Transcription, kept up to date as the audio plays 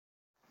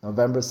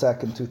November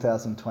 2nd,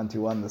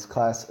 2021. This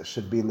class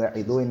should be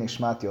Le'ilui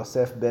Nishmat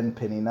Yosef ben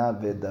Penina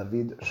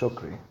v'David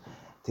Shukri.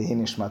 Tehi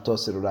Nishmato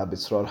Sirura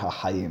B'Sror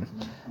HaHayim.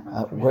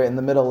 We're in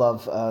the middle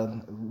of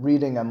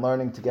reading and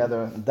learning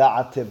together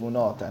Da'at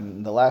Tevunot. And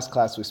in the last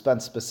class we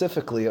spent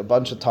specifically a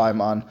bunch of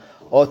time on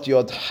Ot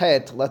Yod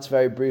Het. Let's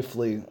very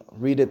briefly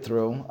read it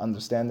through,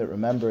 understand it,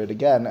 remember it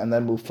again, and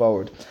then move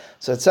forward.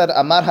 So it said,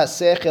 Amar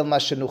HaSechel Ma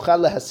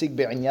Shenuchal Lehasig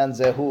Be'inyan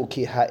Zehu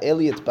Ki Ha'el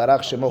Yitbarach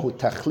Shemo Hu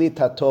Tachlit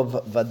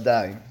HaTov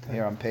Vadai.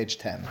 Here on page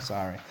 10,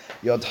 sorry.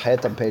 Yod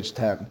Het on page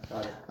 10.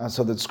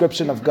 So the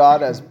description of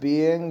God as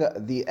being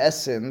the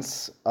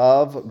essence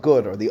of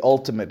good, or the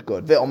ultimate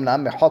good.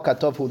 Ve'omnam Mechok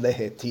HaTov Hu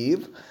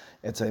Lehetiv.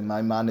 It's a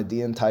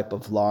Maimonidean type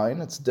of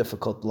line. It's a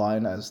difficult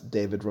line, as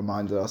David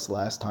reminded us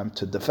last time,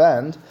 to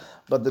defend.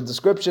 But the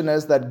description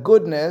is that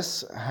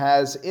goodness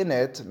has in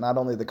it not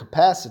only the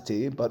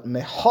capacity, but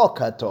mechok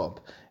hatov.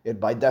 It,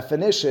 by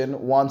definition,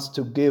 wants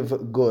to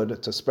give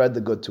good, to spread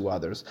the good to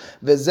others.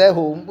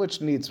 Vezehu,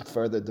 which needs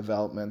further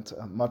development,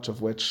 much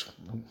of which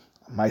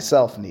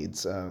myself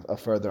needs a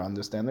further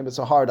understanding. It's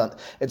a hard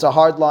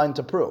line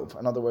to prove.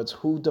 In other words,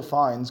 who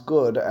defines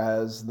good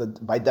as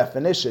by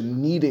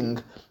definition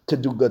needing to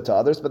do good to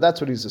others? But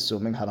that's what he's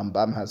assuming.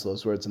 Harambam has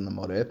those words in the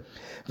Moreh.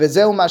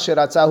 Vezeu ma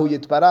sheratzahu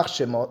yitbarach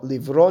shemo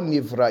livro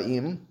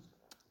nivraim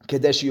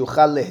kedei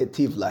sheyuchal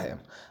lehetiv lahem.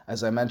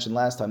 As I mentioned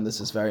last time,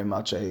 this is very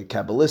much a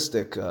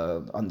Kabbalistic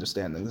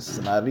understanding. This is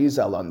an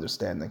Arizal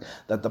understanding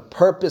that the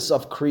purpose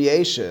of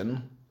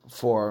creation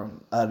for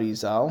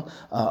Arizal,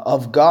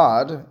 of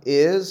God,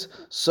 is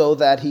so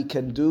that he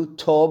can do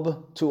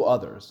tob to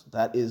others.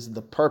 That is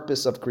the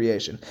purpose of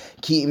creation.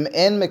 Ki im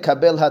en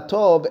mekabel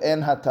hatob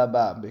en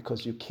hataba,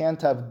 because you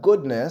can't have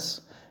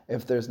goodness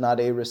if there's not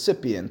a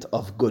recipient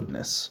of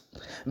goodness.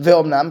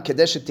 Ve'omnam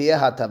kedei shetiyeh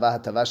hatava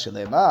hatava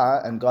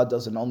shelema, and God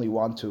doesn't only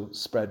want to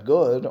spread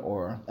good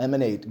or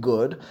emanate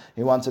good,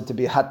 he wants it to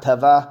be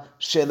hatava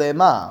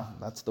shelema.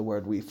 That's the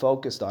word we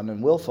focused on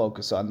and will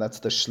focus on. That's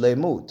the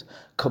shlemut,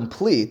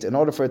 complete. In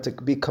order for it to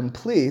be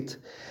complete,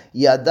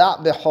 yada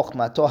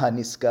bechokhmato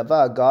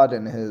haniskava, God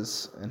in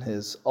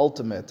his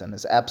ultimate and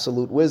his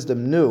absolute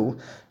wisdom knew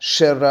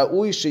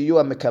shera'ui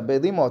sheyu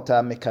mekabelim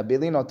ota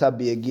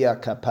biyegia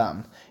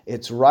kapam.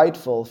 It's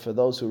rightful for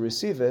those who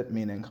receive it,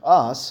 meaning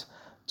us,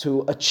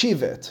 to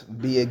achieve it,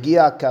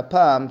 biyegia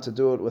kapam, to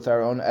do it with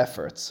our own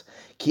efforts.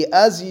 Ki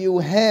az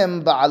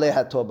yuhem ba'alei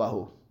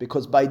hatobahu,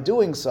 because by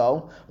doing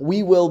so,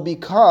 we will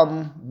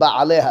become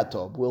ba'alei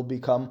hatob, we'll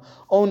become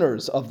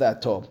owners of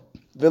that tob.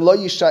 V'lo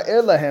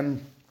yisha'er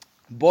lahem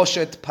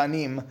boshet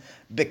panim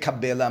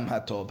bekabelam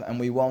hatob, and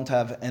we won't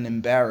have an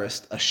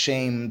embarrassed,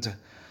 ashamed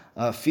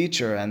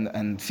feature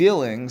and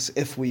feelings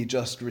if we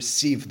just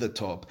receive the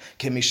tob.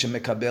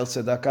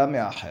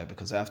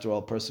 Because after all,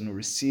 a person who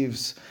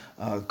receives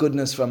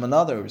goodness from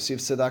another,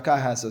 receives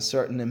tzedakah, has a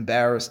certain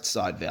embarrassed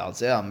side. He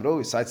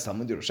cites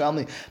Talmud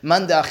Yerushalmi,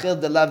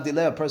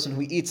 a person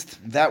who eats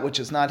that which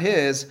is not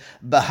his,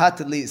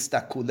 is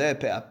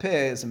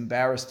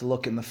embarrassed to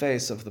look in the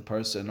face of the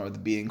person or the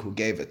being who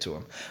gave it to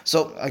him.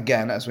 So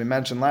again, as we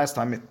mentioned last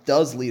time, it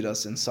does lead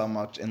us in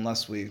somewhat,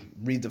 unless we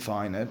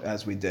redefine it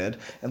as we did,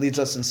 it leads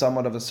us in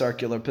somewhat of a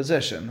circular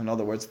position. In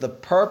other words, the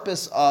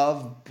purpose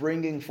of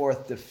bringing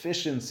forth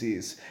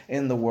deficiencies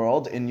in the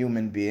world, in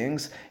human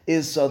beings,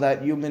 is so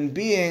that human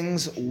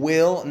beings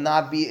will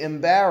not be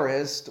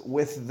embarrassed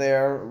with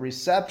their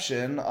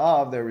receiving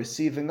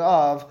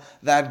of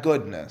that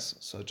goodness.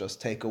 So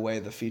just take away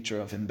the feature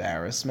of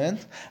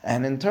embarrassment,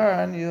 and in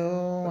turn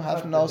you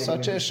have no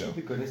such issue.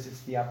 Goodness,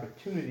 it's the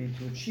opportunity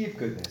to achieve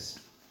goodness.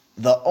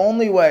 The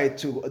only way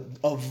to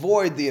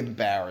avoid the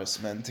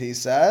embarrassment, he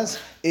says,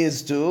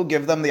 is to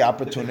give them the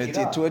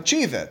opportunity to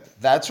achieve it.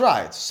 That's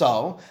right.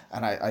 So,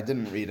 and I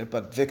didn't read it,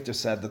 but Victor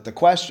said that the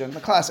class,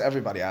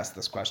 everybody asked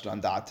this question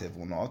on Da'at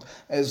Tevunot,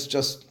 is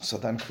just, so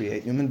then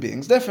create human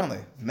beings differently.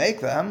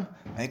 Make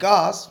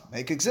us,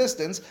 make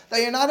existence,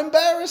 that you're not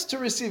embarrassed to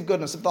receive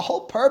goodness. If the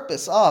whole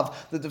purpose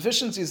of the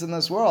deficiencies in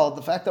this world,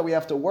 the fact that we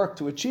have to work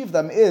to achieve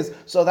them, is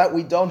so that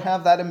we don't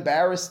have that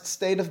embarrassed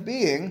state of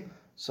being,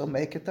 so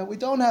make it that we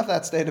don't have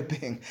that state of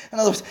being. In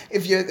other words,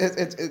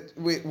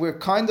 we're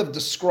kind of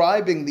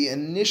describing the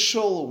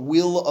initial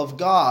will of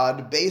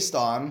God based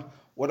on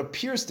what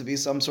appears to be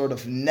some sort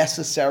of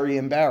necessary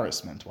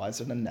embarrassment. Why is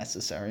it a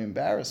necessary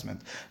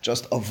embarrassment?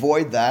 Just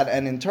avoid that,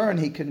 and in turn,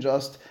 he can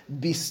just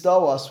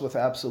bestow us with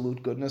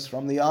absolute goodness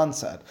from the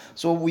onset.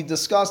 So what we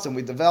discussed and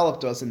we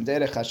developed was in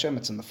Derech Hashem,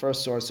 it's in the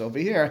first source over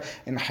here,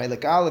 in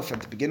Chilek Aleph,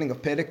 at the beginning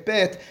of Perek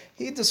Bet,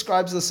 he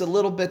describes this a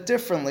little bit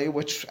differently,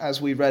 which,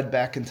 as we read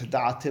back into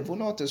Da'at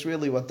Tevunot, is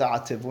really what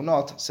Da'at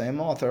Tevunot, same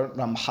author,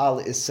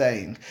 Ramchal, is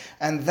saying.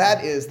 And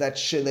that is that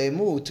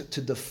Shelemut, to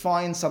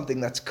define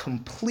something that's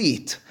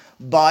complete,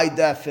 by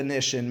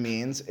definition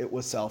means it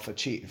was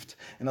self-achieved.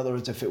 In other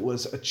words, if it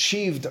was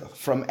achieved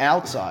from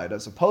outside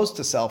as opposed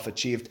to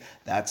self-achieved,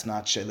 that's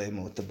not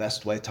shleimut. The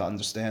best way to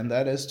understand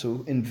that is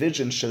to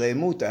envision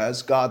shleimut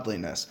as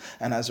godliness.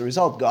 And as a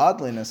result,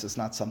 godliness is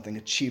not something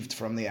achieved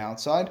from the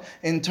outside.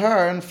 In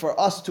turn, for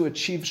us to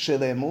achieve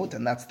shleimut,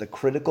 and that's the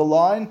critical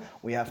line,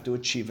 we have to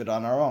achieve it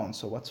on our own.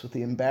 So what's with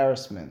the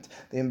embarrassment?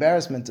 The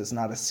embarrassment is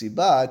not a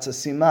siba, it's a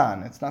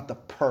siman. It's not the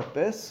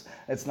purpose.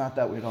 It's not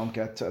that we don't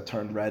get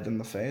turned red in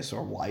the face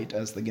or white,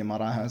 as the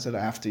Gemara has it,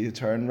 after you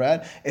turn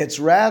red. It's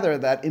rather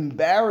that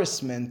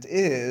embarrassment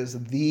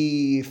is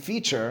the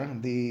feature,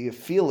 the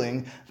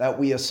feeling that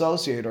we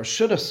associate or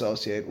should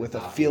associate with a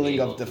feeling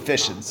of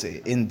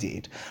deficiency,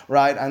 indeed.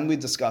 Right? And we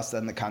discussed that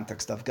in the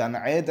context of Gan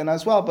Eden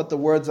as well, but the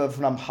words of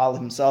Ramchal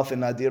himself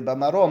in Nadir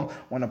Bamarom,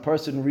 when a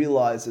person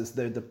realizes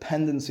their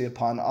dependency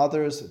upon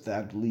others,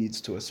 that leads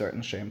to a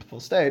certain shameful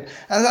state.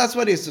 And that's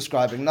what he's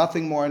describing,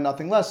 nothing more and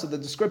nothing less. So the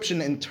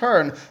description in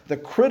turn, the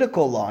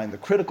critical line, the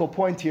critical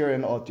point here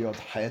in Ot Yod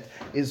Het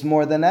is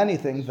more than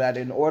anything that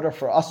in order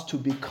for us to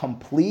be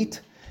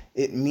complete,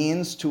 it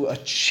means to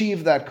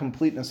achieve that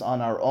completeness on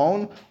our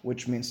own,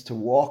 which means to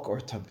walk or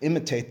to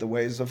imitate the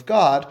ways of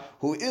God,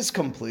 who is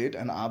complete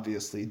and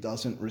obviously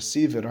doesn't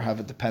receive it or have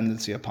a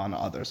dependency upon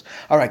others.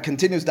 All right,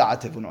 continues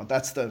Da'at Tivunot.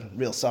 That's the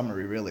real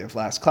summary, really, of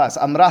last class.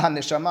 Amra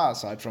HaNeshama,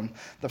 aside from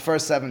the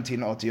first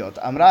 17 otiyot.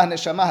 Amra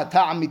HaNeshama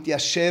hata'am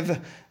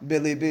mityashev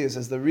belibi,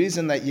 says the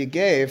reason that you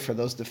gave for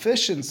those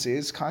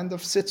deficiencies kind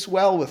of sits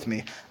well with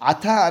me.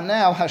 Ata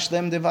now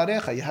hashlem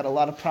devarecha. You had a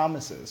lot of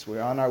promises.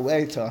 We're on our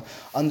way to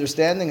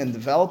understanding and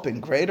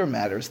developing greater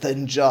matters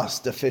than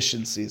just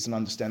deficiencies and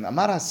understanding.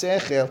 Amar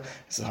HaSechel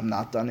says, I'm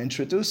not done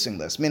introducing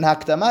this. Min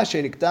hakdama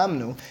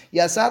sherikdamnu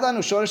yasadanu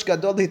shoresh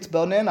gadol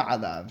hitbonen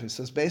alav. He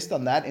says, based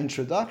on that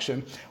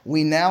introduction,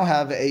 we now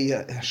have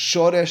a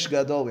shoresh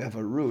gadol. We have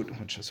a root,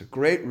 which is a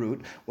great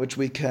root, which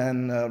we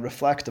can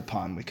reflect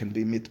upon. We can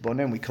be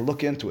mitbonen. We can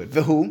look into it.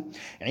 V'hu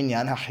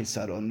inyan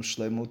hachisaron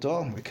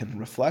shlemuto. We can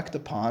reflect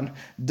upon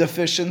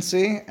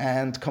deficiency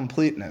and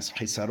completeness.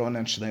 Chisaron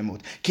and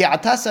shlemut. Ki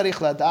ata sarich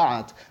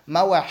lada'at.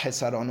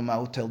 Because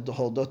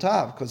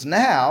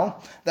now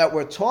that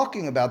we're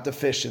talking about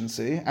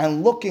deficiency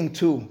and looking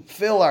to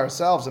fill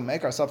ourselves and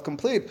make ourselves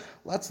complete,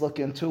 let's look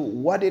into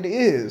what it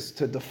is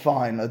to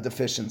define a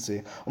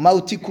deficiency. And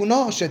what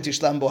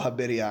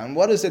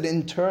does it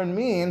in turn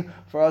mean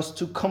for us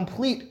to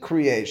complete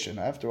creation?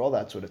 After all,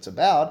 that's what it's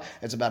about.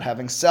 It's about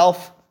having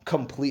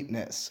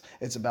self-completeness.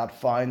 It's about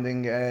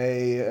finding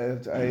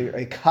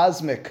a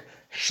cosmic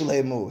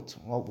shlemut.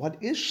 Well, what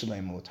is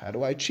shlemut? How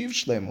do I achieve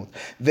shlemut?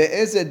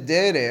 Ve'ezeh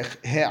derech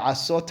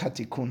he'asot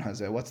hatikun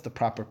hazeh. What's the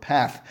proper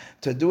path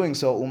to doing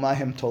so?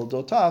 Umahem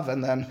toldotav.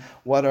 And then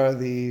what do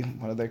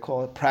they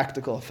call it?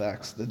 Practical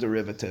effects, the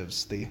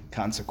derivatives, the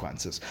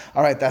consequences.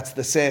 All right, that's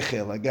the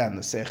seichel. Again,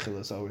 the seichel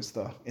is always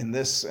in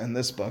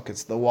this book,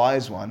 it's the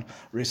wise one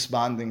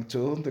responding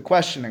to the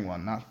questioning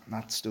one.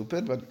 Not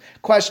stupid, but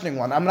questioning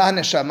one. Amra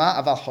neshama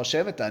aval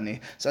choshevet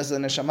ani. Says the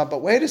neshama,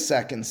 but wait a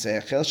second,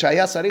 seichel.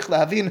 Shaya sarich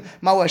lahavin.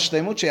 Maybe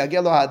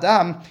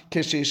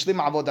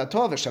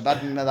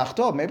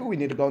we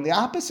need to go in the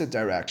opposite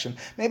direction.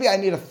 Maybe I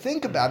need to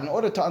think about, in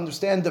order to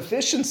understand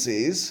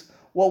deficiencies,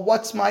 well,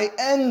 what's my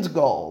end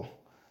goal?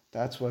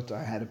 That's what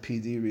I had a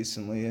PD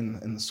recently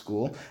in the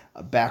school,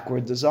 a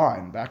backward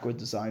design. Backward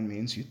design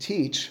means you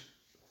teach.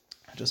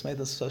 I just made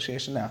this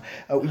association now.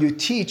 You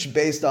teach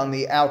based on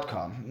the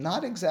outcome,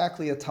 not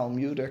exactly a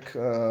Talmudic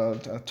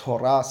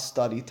Torah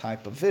study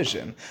type of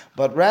vision,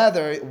 but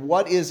rather,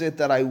 what is it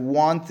that I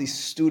want the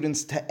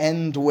students to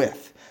end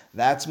with?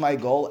 That's my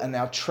goal, and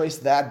now trace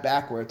that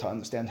backward to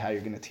understand how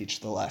you're going to teach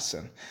the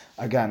lesson.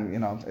 Again,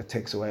 it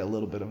takes away a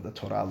little bit of the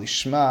Torah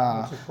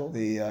Lishma,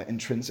 the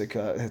intrinsic,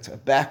 it's a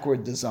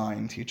backward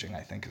design teaching,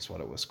 I think is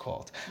what it was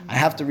called. I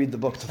have to read the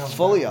book to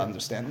fully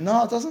understand.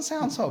 No, it doesn't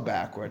sound so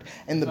backward.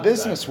 In the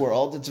business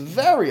world, it's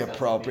very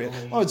appropriate.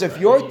 In other words, if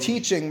you're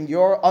teaching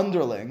your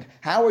underling,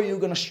 how are you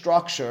going to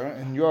structure,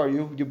 and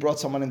you brought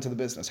someone into the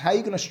business, how are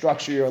you going to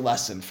structure your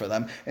lesson for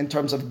them in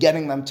terms of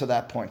getting them to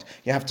that point?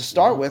 You have to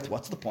start with,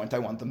 what's the point I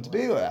want them to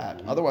be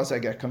at? Otherwise, I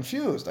get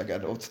confused. I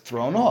get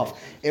thrown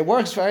off. It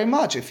works very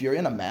much. If you're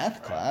in a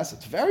math class,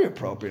 it's very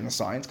appropriate. In a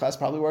science class,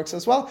 probably works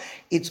as well.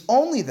 It's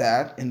only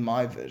that, in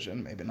my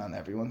vision, maybe not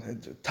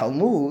everyone,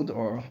 Talmud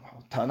or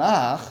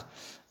Tanakh,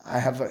 I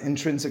have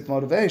intrinsic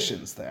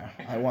motivations there.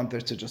 I want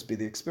there to just be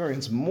the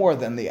experience more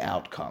than the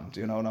outcome. Do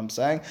you know what I'm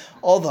saying?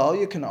 Although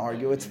you can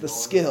argue it's the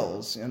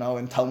skills. In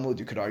Talmud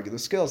you could argue the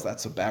skills.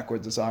 That's a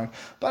backward design.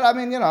 But I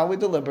mean, we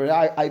deliberate.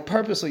 I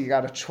purposely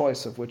got a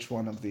choice of which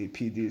one of the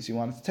PDs you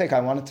wanted to take. I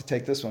wanted to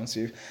take this one, so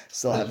you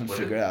still haven't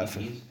figured out.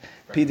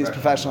 PD's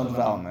professional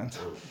development.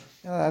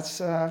 I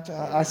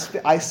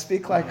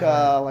speak like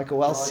a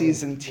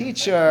well-seasoned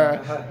teacher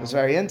who's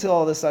very into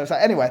all this stuff.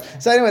 Anyway,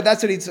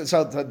 that's what he.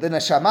 So the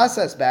neshama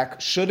says back.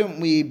 Shouldn't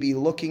we be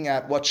looking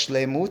at what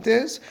shleimut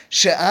is?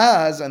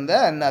 She'az, and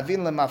then navin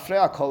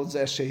lemafreya kol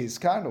zeh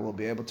shehizkarnu. We'll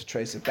be able to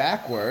trace it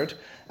backward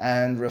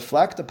and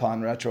reflect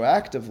upon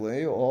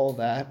retroactively all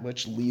that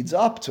which leads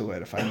up to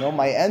it. If I know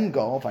my end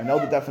goal, if I know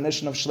the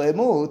definition of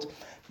shleimut,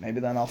 maybe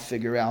then I'll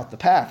figure out the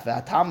path.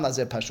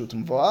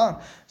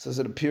 Says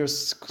it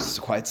appears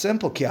quite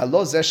simple. By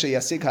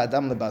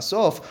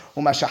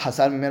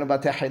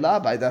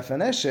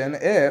definition,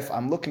 if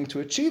I'm looking to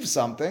achieve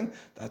something,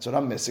 that's what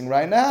I'm missing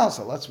right now.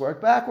 So let's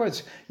work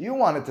backwards. You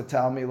wanted to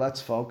tell me,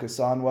 let's focus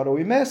on what are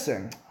we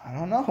missing. I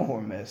don't know what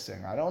we're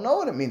missing. I don't know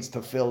what it means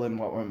to fill in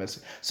what we're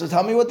missing. So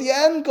tell me what the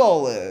end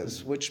goal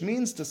is, which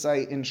means to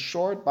say, in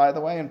short, by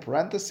the way, in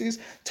parentheses,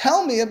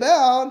 tell me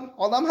about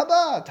Olam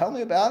Haba. Tell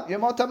me about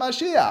Yemot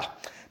HaMashiach.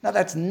 Now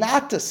that's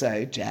not to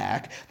say,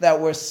 Jack, that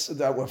we're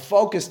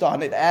focused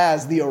on it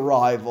as the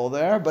arrival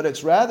there, but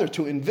it's rather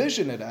to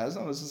envision it as,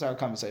 and this is our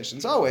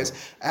conversations always,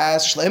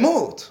 as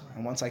shlemut.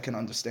 And once I can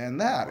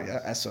understand that,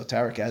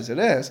 esoteric as it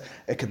is,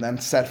 it can then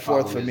set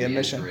forth for me a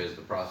mission. Is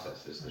the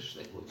process, is the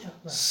shlemut.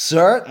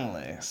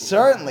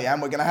 Certainly,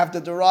 and we're going to have to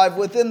derive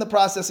within the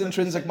process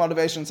intrinsic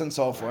motivations and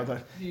so forth.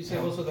 You say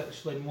also that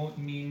shlemut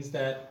means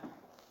that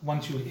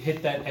once you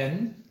hit that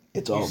end,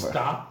 it's you over.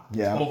 Stop.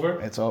 Yeah,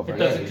 It's over. It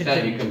doesn't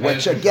continue.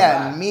 Which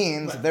again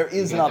means there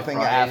is nothing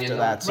after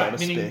that, so to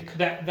speak.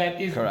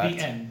 That is Correct.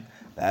 the end.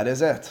 That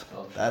is it.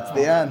 That's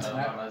the end.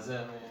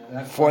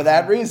 For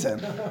that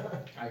reason.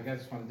 I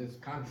guess from this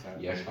concept,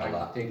 Yes, I'd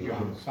like to take you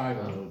on the side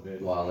a little bit.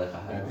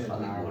 That in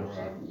our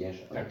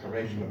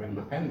Declaration of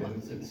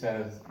Independence, it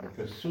says the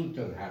pursuit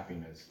of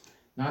happiness,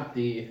 not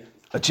the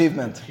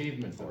Achievement. of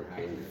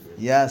happiness.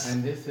 Yes.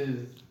 And this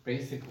is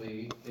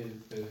basically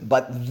the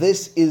But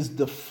this is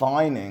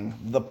defining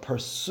the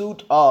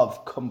pursuit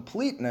of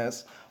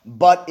completeness,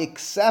 but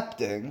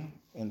accepting,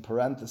 in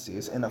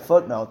parentheses, in a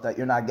footnote, that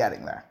you're not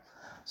getting there.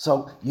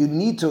 So you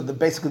need to,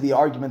 basically the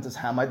argument is,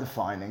 how am I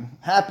defining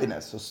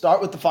happiness? So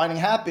start with defining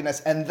happiness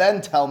and then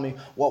tell me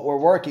what we're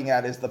working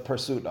at is the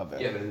pursuit of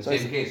it. Yeah, but in the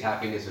same case,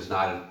 happiness is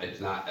not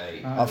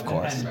a... Of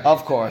course, right?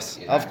 of course,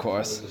 It's of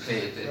course.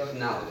 It's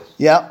analogous.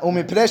 Yeah,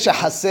 ומפני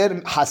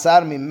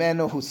שחסר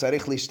ממנו הוא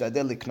צריך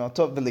להשתדל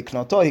לקנותו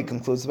ולקנותו, he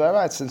concludes very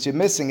right, since you're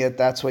missing it,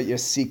 that's what you're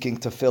seeking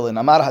to fill in.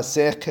 אמר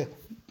השכל,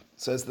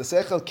 says the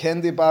sechel,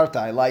 כן דיברת,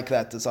 I like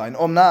that design.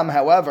 אומנם,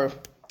 however,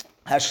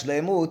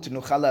 Hashlemut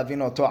nuchal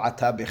lavin oto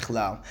ata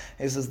bichlal.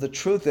 He says the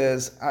truth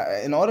is,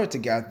 in order to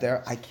get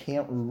there, I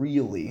can't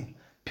really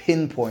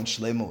pinpoint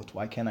shlemut.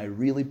 Why can't I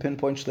really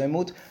pinpoint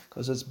shlemut?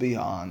 Because it's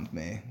beyond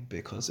me.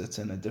 Because it's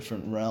in a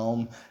different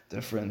realm,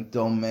 different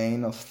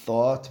domain of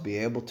thought. To be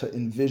able to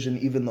envision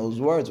even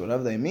those words,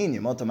 whatever they mean,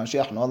 Yemot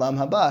HaMashiach and Olam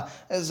Haba,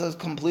 is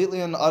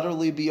completely and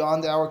utterly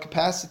beyond our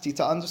capacity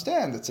to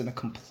understand. It's in a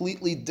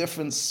completely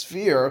different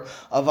sphere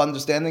of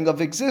understanding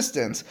of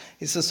existence.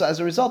 He says, so as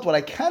a result, what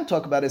I can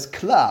talk about is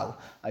klal.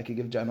 I could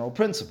give general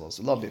principles.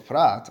 Lo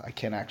biprat, I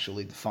can't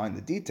actually define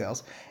the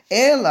details.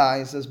 Ela,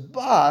 he says,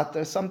 but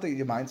there's something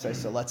you might say,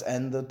 so let's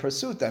end the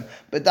pursuit then.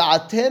 But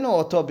da'atenu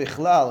oto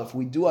bichlal, if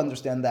we do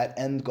understand that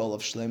end goal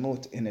of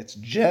shlemut in its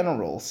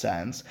general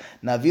sense,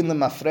 navin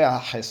lemafreya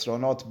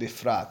ha'chesronot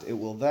bifrat, it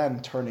will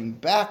then, turning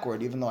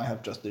backward, even though I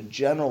have just a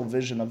general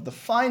vision of the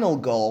final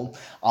goal,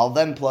 I'll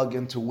then plug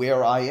into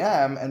where I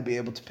am and be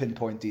able to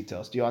pinpoint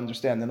details. Do you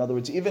understand? In other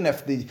words, even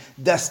if the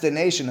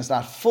destination is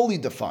not fully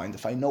defined,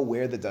 if I know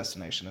where the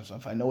destination is,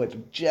 if I know what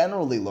it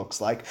generally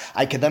looks like,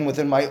 I can then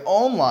within my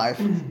own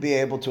life be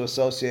able to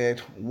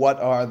associate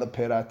what are the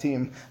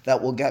piratim that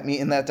will get me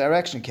in that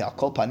direction. Even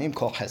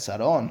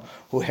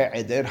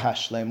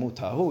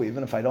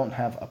if I don't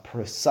have a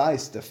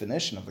precise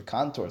definition of the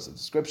contours, a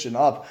description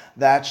of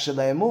that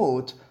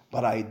shlemut,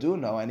 but I do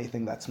know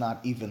anything that's not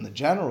even the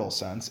general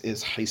sense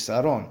is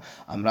chisaron.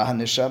 Amra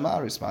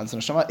haneshama, responds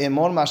neshama,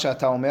 emor ma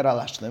she'ata omer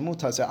al hashlemut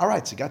hazeh. All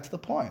right, so get to the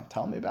point.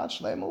 Tell me about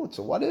shlemut.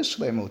 So what is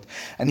shlemut?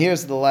 And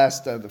here's the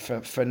last,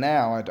 for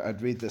now,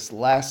 I'd read this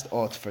last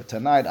oath for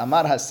tonight.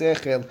 Amar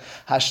hasechel,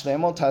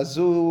 hashlemut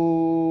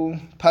hazu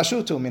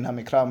pashutu min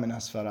hamikra min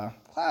hasfara.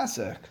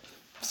 Classic.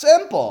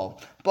 Simple.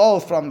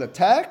 Both from the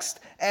text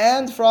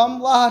and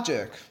from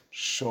logic.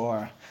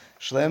 Sure.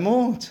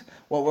 Shlemut.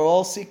 What we're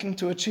all seeking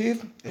to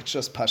achieve, it's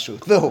just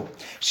pashut.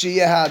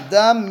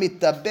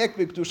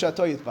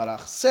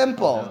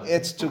 Simple.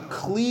 It's to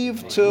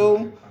cleave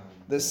to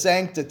the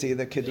sanctity,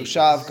 the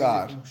kedusha of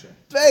God.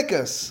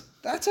 Vekas.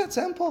 That's it.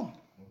 Simple.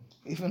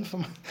 Even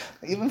for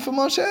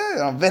Moshe.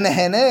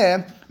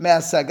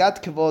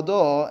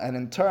 And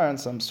in turn,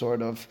 some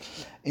sort of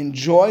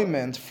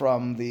enjoyment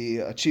from the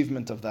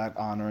achievement of that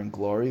honor and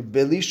glory.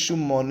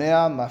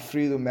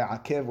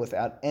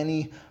 Without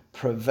any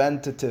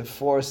preventative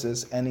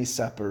forces, any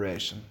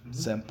separation.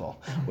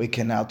 Simple. We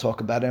can now talk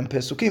about it in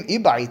Pesukim.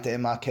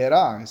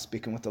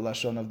 Speaking with the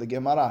Lashon of the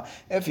Gemara.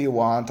 If you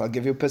want, I'll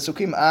give you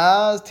Pesukim.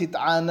 Az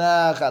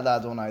tit'anach al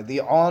Adonai.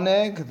 The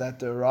oneg, that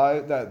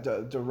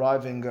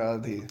deriving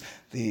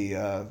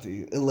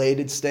the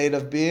elated state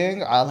of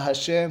being, al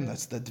Hashem,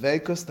 that's the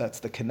dveikus, that's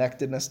the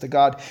connectedness to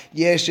God.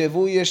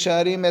 Yeshevu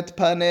yesharim et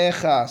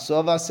panecha,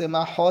 sova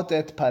semachot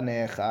et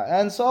panecha,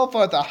 and so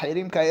forth.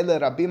 Ahirim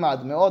kaele rabim ad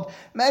meod.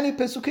 Many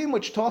pesukim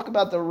which talk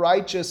about the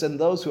righteous and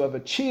those who have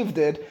achieved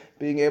it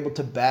being able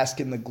to bask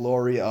in the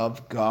glory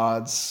of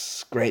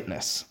God's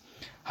greatness.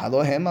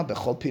 Look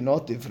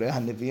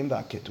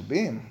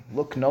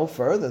no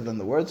further than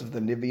the words of the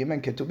Nevi'im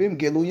and Ketubim.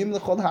 Giluyim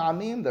l'chol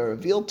ha'amim, they're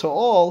revealed to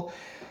all.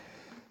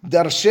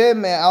 Darshe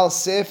me'al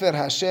sefer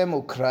Hashem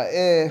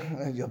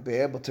ukra'eh. You'll be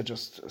able to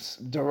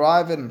just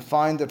derive it and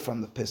find it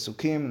from the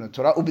Pesukim and the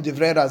Torah.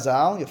 U'b'divrei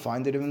Razal, you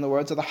find it even in the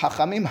words of the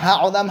Hachamim.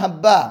 Ha'olam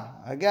haba.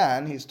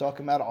 Again, he's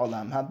talking about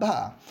olam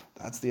haba.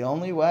 That's the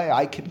only way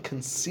I can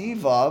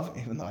conceive of,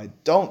 even though I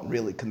don't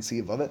really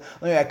conceive of it,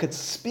 I could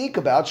speak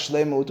about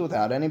shlemut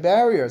without any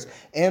barriers.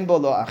 En bo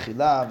lo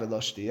achila velo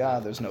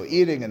shtiya. There's no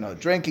eating and no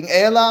drinking.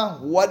 Ela,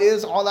 what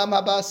is olam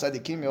haba?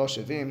 Sadikim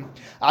yoshevim,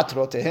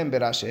 atrotehem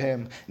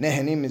berashehem,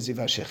 nehenim miziv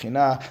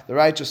hashechina. The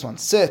righteous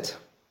ones sit.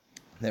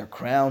 Their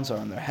crowns are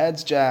on their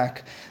heads,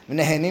 Jack.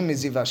 Nehenim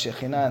miziv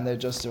hashechina, and they're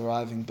just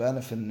deriving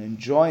benefit and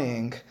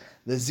enjoying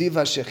the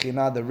Ziva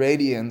Shekhinah, the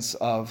radiance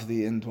of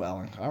the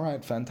indwelling. All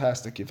right,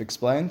 fantastic. You've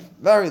explained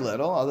very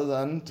little other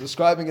than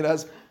describing it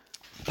as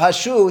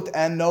Pashut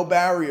and no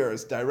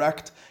barriers,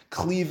 direct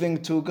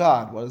cleaving to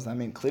God. What does that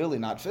mean? Clearly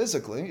not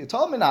physically. You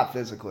told me not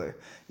physically.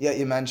 Yet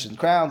you mentioned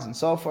crowns and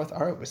so forth.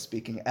 All right, we're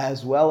speaking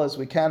as well as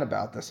we can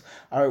about this.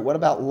 All right, what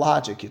about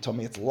logic? You told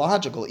me it's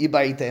logical.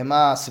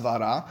 Ibaitema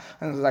svara.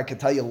 And I can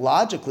tell you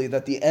logically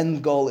that the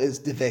end goal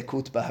is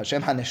divekut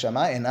b'Hashem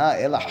haneshama ena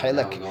ela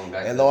chelek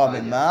Eloah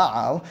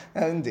mima'al.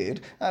 Indeed,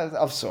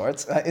 of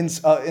sorts,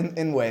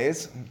 in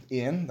ways.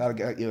 Ian, that'll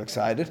get you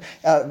excited.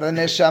 The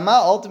neshama,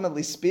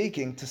 ultimately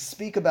speaking, to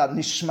speak about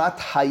nishmat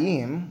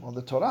hayim, well,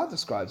 the Torah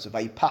describes it.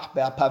 Vayipach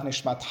be'apav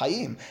nishmat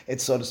hayim.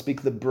 It's, so to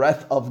speak, the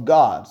breath of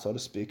God, so to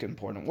speak.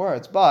 Important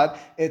words, but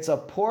it's a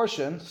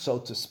portion, so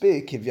to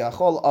speak,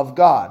 kivyachol, of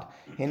God.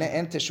 If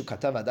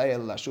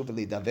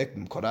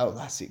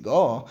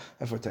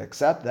we're to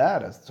accept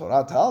that, as the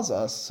Torah tells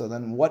us, so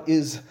then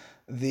what's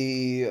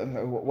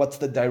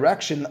the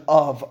direction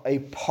of a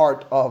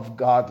part of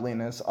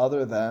godliness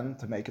other than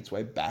to make its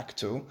way back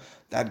to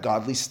that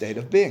godly state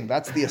of being?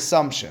 That's the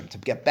assumption, to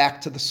get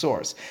back to the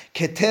source.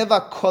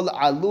 Keteva kol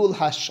alul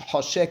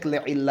hoshek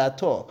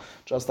le'illato.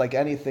 Just like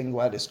anything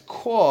that is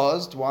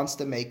caused wants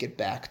to make it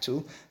back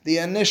to the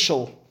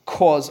initial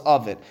cause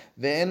of it.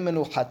 Ve'en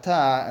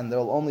menuchata, and there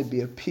will only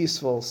be a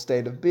peaceful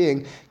state of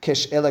being when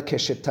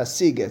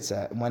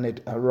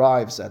it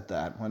arrives at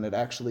that, when it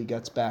actually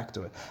gets back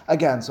to it.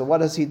 Again, so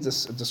what has he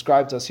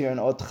described to us here in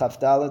Ot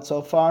Chavdalet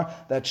so far?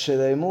 That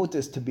shlemut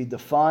is to be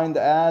defined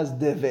as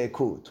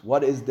devekut.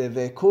 What is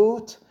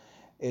devekut?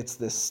 It's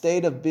the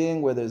state of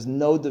being where there's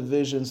no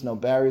divisions, no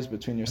barriers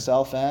between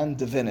yourself and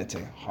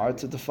divinity. Hard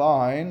to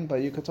define,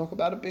 but you could talk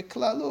about it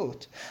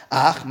biklalut.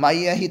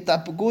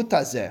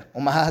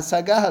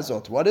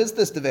 What is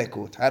this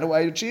devekut? How do I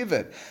achieve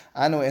it?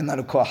 We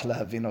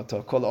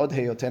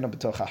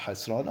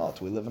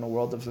live in a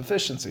world of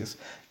efficiencies.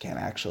 Can't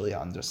actually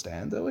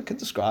understand it. We can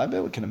describe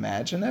it. We can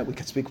imagine it. We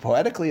can speak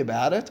poetically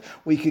about it.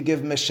 We could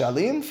give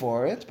mishalim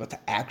for it, but to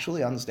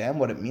actually understand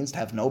what it means to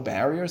have no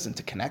barriers and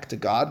to connect to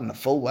God in a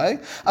full way.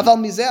 But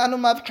based on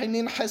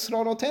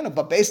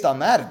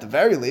that, at the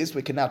very least,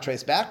 we can now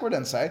trace backward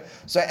and say,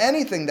 so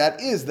anything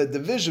that is the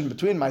division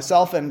between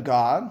myself and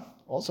God,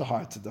 also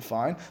hard to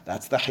define,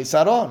 that's the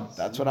hisaron.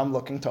 That's what I'm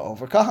looking to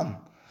overcome.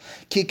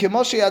 כי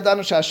כמו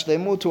שידענו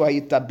שהשלמות הוא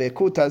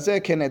ההתדבקות הזה,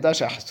 כן נדע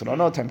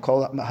שהחסרונות הם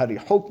כל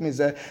הריחוק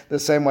מזה. The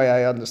same way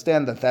I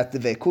understand that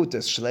דבקות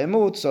is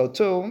shlemut, so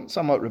too,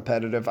 somewhat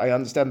repetitive, I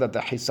understand that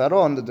the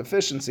חיסרון, the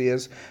deficiency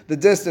is the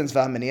distance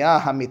והמניעה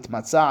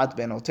המתמצעת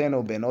בינותינו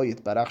ובינו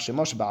יתברך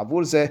שמו,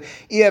 שבעבור זה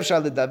אי אפשר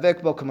לדבק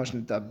בו כמו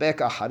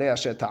שנדבק אחרי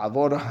אשר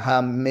תעבור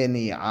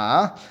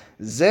המניעה.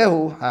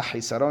 זהו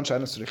החיסרון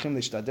שאנו צריכים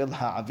להשתדל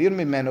להעביר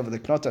ממנו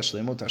ולקנות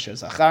השלמות אשר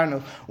זכרנו.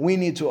 We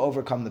need to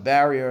overcome the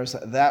barriers,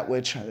 that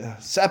which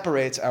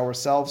separates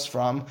ourselves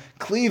from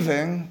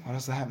cleaving. What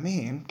does that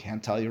mean?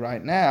 Can't tell you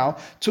right now.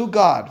 To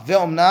God.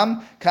 ואומנם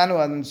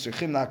כאנו אנו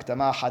צריכים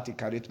להקדמה אחת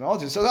עיקרית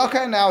מאוד. He says,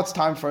 okay, now it's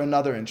time for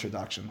another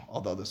introduction.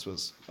 Although this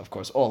was, of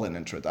course, all an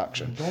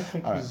introduction. I don't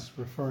think he's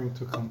referring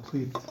to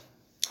complete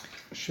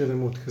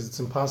shlemut because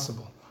it's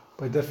impossible.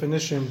 By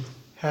definition,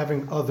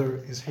 having other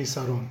is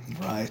hisaron.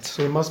 Right.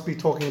 So he must be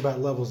talking about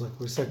levels, like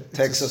we said.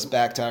 Takes us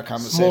back to our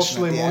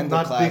conversation at the end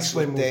of class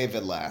with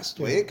David last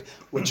week,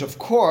 which of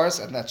course,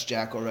 and that's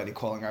Jack already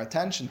calling our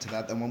attention to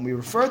that when we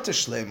refer to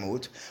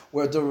shlemut,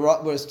 we're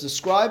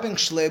describing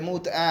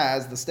shlemut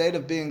as the state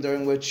of being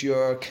during which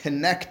you're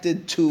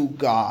connected to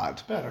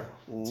God. Better.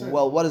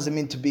 Well, what does it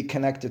mean to be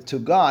connected to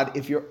God?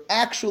 If you're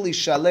actually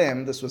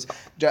shalem, this was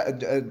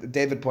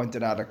David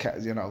pointed out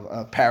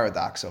a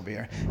paradox over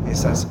here. He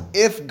says,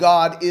 if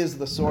God is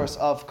the source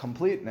of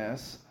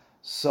completeness,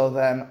 So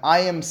then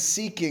I am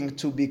seeking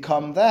to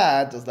become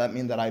that. Does that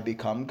mean that I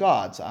become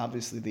God? So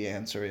obviously the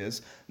answer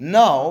is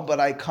no, but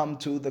I come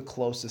to the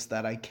closest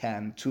that I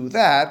can to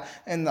that.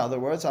 In other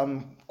words,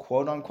 I'm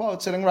quote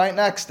unquote sitting right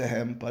next to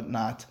him, but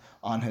not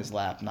on his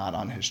lap, not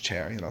on his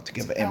chair, to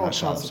give a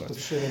mashal of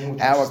sorts.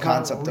 Our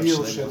concept of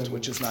shlemut,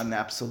 which is not an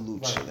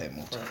absolute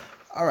shlemut. Right.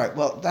 All right.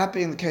 Well, that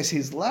being the case,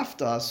 he's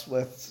left us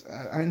with.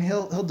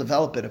 He'll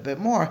develop it a bit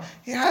more.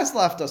 He has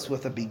left us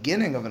with a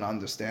beginning of an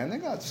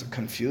understanding. That's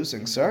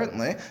confusing,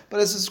 certainly, but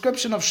his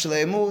description of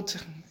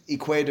shlemut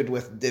equated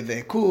with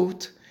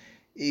divekut,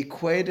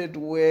 equated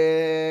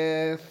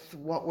with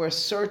what we're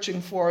searching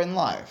for in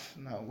life.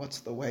 Now, what's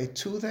the way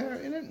to there?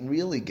 He didn't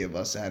really give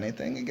us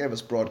anything. He gave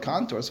us broad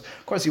contours.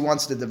 Of course, he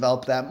wants to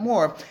develop that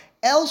more.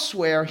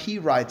 Elsewhere, he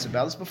writes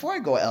about this. Before I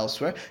go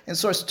elsewhere, in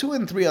source 2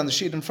 and 3 on the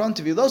sheet in front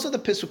of you, those are the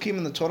Pisukim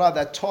in the Torah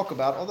that talk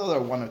about, although there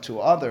are one or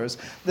two others,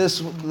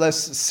 this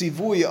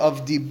sivui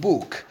of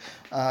dibuk.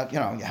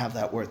 You have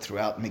that word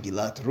throughout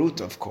Megillat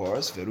Rut, of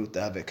course,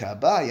 Veruta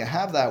vekaba. You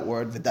have that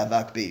word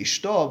v'davak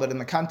beishto, but in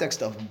the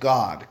context of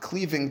God,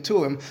 cleaving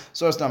to Him.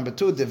 Source number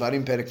 2,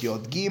 Devarim Perek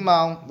Yod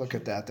Gimal. Look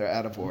at that; they're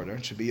out of order.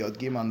 It should be Yod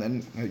Gimal and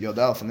then Yod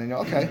Alf, and then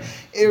okay.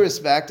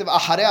 Irrespective,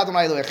 Acharei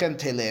Adonai Elohechem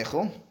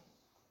telechu.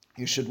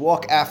 You should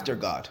walk after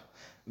God.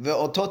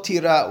 Ve'oto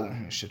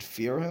tira'u. You should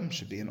fear Him.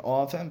 Should be in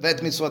awe of Him.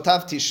 Ve'et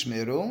mitzvotav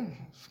tishmeru.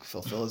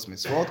 Fulfill His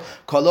mitzvot.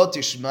 Kolot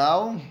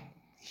tishma'u.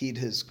 Heed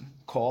His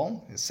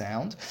call, His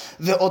sound.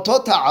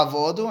 Ve'oto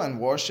ta'avodu, and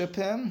worship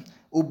Him.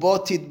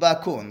 Ubo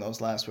tidbakun. Those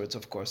last words,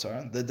 of course,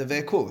 are the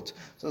devekut.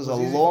 So there's a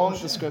long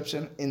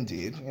description.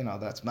 Indeed,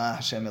 that's Ma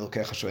Hashem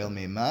Elokecha shoel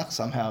mimach.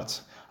 Somehow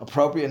it's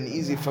appropriate and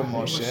easy for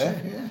Moshe.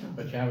 Yeah.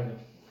 But you have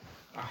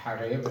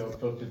Acharei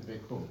ve'oto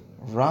tidbakun.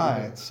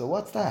 Right. So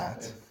what's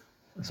that?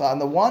 So on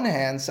the one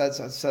hand,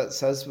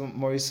 says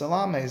Maurice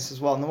Salame, he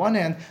says, well, on the one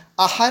hand,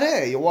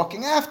 Acharei, you're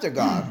walking after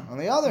God. On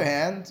the other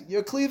hand,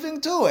 you're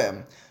cleaving to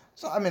Him.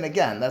 So,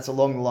 again, that's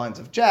along the lines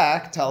of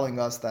Jack telling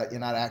us that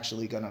you're not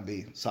actually going to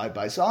be side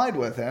by side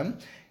with Him.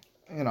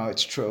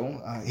 It's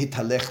true.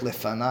 Hitalech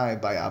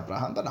lefanai by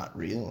Abraham, but not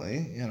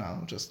really,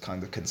 just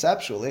kind of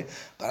conceptually.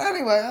 But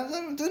anyway,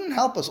 it didn't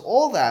help us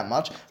all that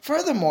much.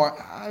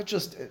 Furthermore,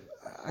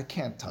 I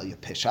can't tell you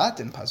Pishat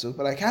in Pasuk,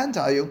 but I can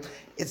tell you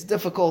it's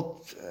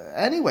difficult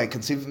anyway,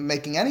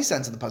 making any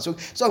sense of the Pasuk.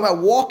 It's talking about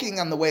walking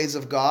on the ways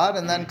of God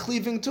and then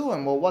cleaving to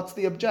Him. Well, what's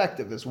the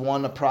objective? Is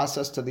one a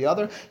process to the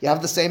other? You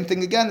have the same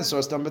thing again in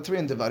source number 3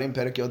 in Devarim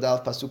Perek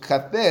Yodal Pasuk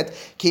Chaf Bet,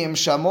 Ki im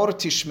shamor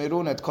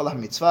tishmerun et kol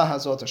ha-mitzvah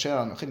hazot asher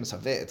anochi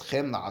mesaveh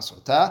etchem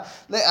la'asota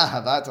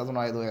le'ahavat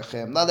Adonai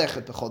Elohechem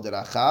lalechet b'chol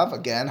derachav.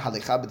 Again,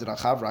 halicha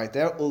b'derachav right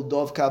there,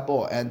 uldov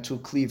kabo, and to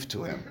cleave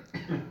to Him.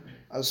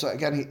 So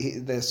again,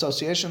 the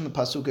association of the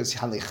pasuk is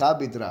halicha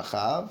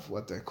bidrachav,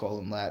 what they call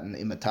in Latin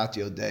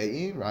imitatio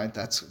Dei, right?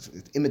 That's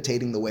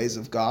imitating the ways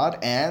of God,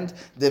 and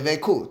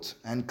devekut,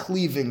 and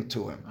cleaving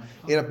to Him.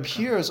 It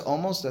appears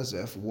almost as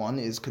if one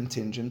is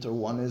contingent or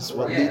one is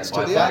what leads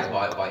to the other.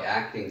 By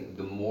acting,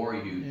 the more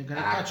you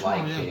act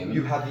like Him,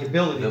 you have the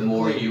ability. The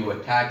more you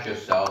attach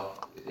yourself.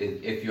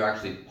 If you're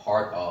actually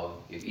part of,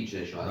 if each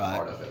nation is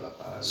part of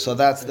it. So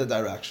that's the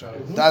direction.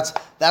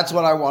 That's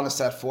what I want to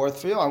set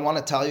forth for you. I want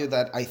to tell you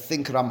that I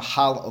think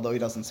Ramchal, although he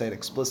doesn't say it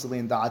explicitly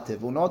in Da'at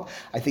Tevunot,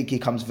 I think he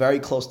comes very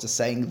close to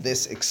saying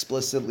this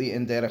explicitly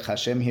in Derech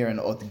Hashem here in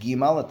Ot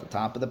Gimal at the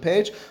top of the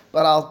page.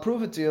 But I'll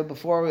prove it to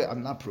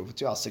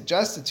you I'll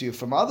suggest it to you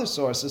from other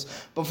sources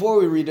before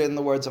we read it in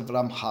the words of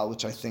Ramchal,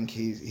 which I think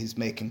he's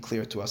making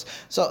clear to us.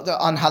 So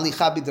on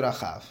Halicha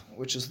Bidrachav,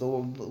 which is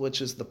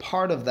the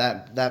part of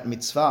that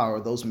mitzvah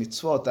or those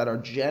mitzvot that are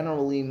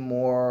generally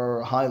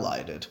more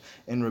highlighted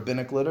in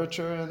rabbinic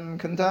literature and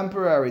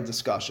contemporary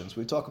discussions.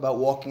 We talk about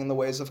walking in the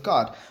ways of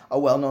God. A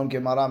well-known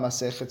Gemara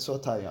Masechet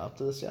Sotaya. Up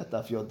to this yet?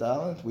 Daf Yod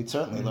Dalet? We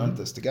certainly learned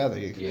this together.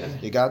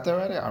 You got there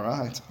already? All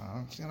right.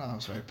 I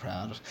was very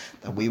proud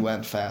that we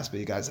went fast, but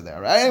you guys are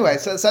there. Right? Anyway,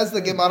 so it says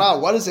the Gemara,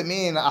 what does it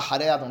mean?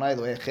 Acharei Adonai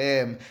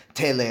Elohechem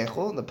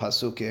telechu, the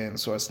pasuk in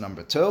source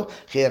number 2.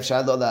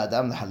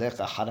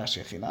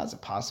 Is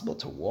it possible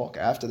to walk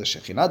after the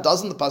Shekhinah?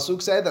 Doesn't the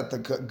pasuk say that the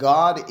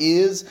God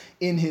is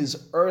in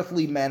His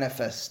earthly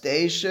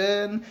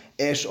manifestation,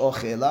 Esh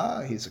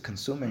Ochela, He's a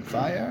consuming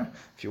fire?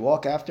 If you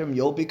walk after Him,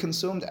 you'll be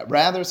consumed.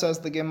 Rather, says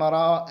the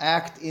Gemara,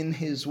 act in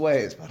His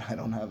ways. But I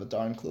don't have a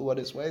darn clue what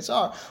His ways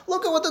are.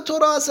 Look at what the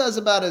Torah says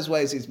about His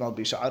ways. He's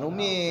Malbish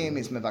Arumim,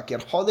 He's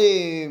Mevakir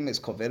Cholim, He's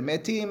Kover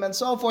Metim, and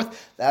so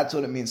forth. That's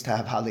what it means to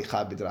have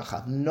Halicha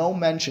Bidrachav. No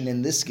mention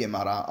in this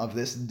Gemara of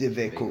this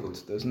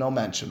Divekut. There's no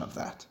mention of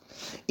that.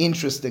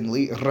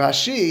 Interestingly,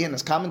 Rashi, in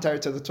his commentary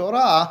to the Torah,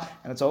 Torah,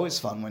 and it's always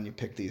fun when you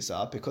pick these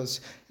up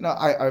because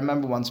I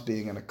remember once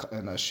being in a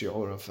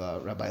shiur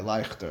of Rabbi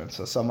Leichter, and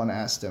so someone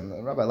asked him.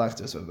 Rabbi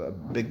Leichter is a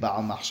big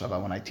Baal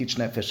Machshava. When I teach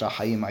Nefesh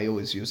HaChaim, I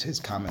always use his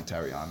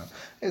commentary on it.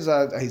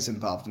 He's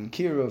involved in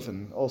Kiruv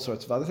and all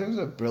sorts of other things. He's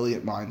a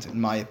brilliant mind, in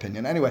my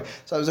opinion. Anyway,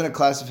 so I was in a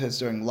class of his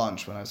during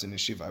lunch when I was in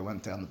yeshiva. I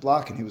went down the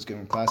block and he was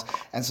giving class,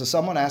 and so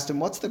someone asked him,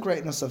 "What's the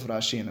greatness of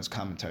Rashi in his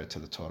commentary to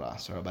the Torah?"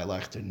 So Rabbi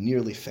Leichter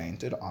nearly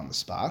fainted on the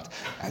spot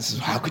and says,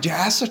 "How could you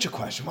ask such a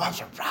question? Why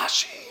was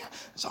Rashi?"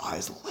 His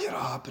eyes lit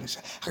up, and he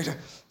said,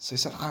 so he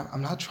said,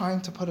 "I'm not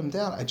trying to put him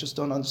down. I just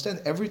don't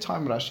understand. Every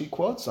time Rashi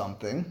quotes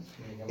something,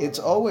 it's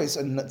always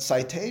a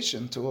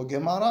citation to a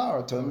Gemara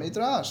or to a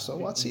Midrash. So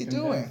what's he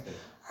doing?"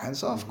 And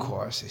so, of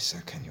course, he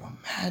said, "Can you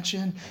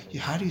imagine?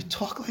 How do you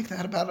talk like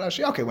that about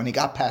Rashi?" Okay, when he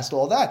got past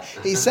all that,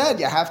 he said,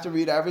 you have to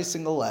read every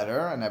single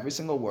letter and every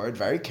single word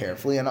very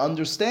carefully and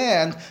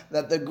understand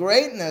that the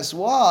greatness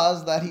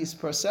was that he's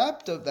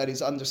perceptive, that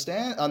he's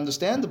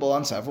understandable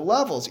on several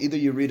levels. Either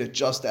you read it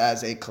just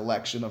as a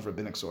collection of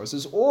rabbinic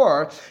sources,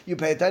 or you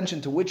pay attention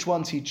to which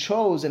ones he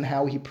chose and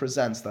how he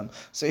presents them.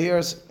 So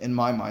here's, in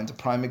my mind, a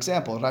prime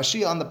example.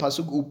 Rashi on the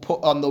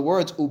pasuk, on the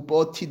words,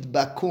 ubo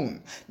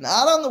tidbakun,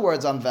 not on the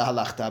words on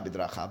vehalachta,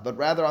 but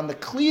rather on the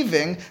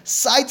cleaving,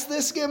 cites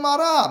this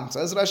Gemara.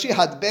 Says Rashi,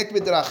 hadbek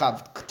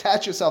b'drachav,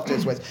 attach yourself to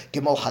his ways.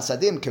 Gemol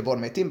hasadim, kevor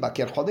metim,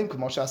 bakir chodim,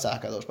 k'mo she'asa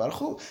HaKadosh Baruch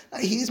Hu.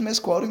 He's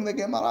misquoting the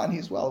Gemara, and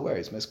he's well aware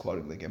he's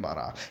misquoting the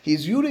Gemara.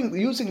 He's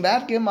using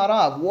that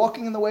Gemara of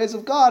walking in the ways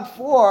of God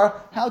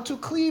for how to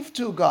cleave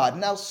to God.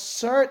 Now,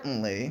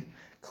 certainly,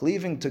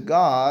 cleaving to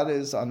God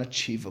is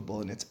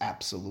unachievable in its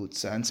absolute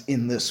sense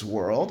in this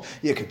world.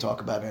 You could talk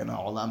about it in an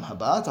Olam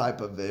Haba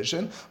type of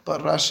vision,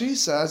 but Rashi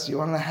says, you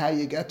want to know how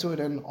you get to it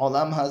in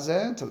Olam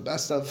Hazeh, to the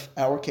best of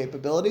our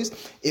capabilities?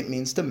 It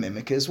means to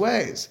mimic his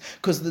ways.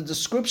 Because the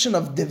description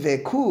of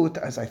Devekut,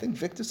 as I think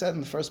Victor said in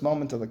the first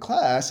moment of the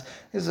class,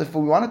 is if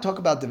we want to talk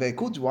about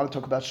Devekut, we want to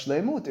talk about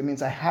Shleimut. It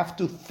means I have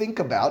to think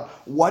about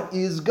what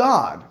is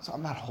God. So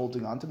I'm not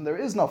holding on to him. There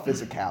is no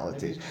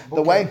physicality.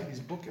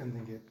 He's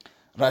bookending it.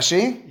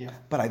 Rashi? Yeah.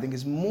 But I think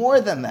it's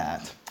more than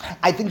that.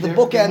 I think the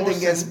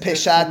bookending is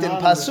Peshat in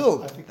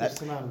Pasuk. I think they're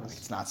synonymous.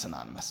 It's not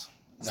synonymous.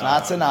 It's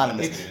not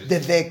synonymous. The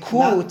Not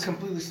Vekut,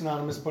 completely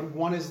synonymous, but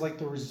one is like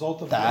the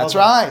result of that's the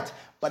other. right.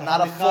 But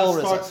not a full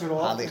result. starts it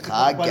off,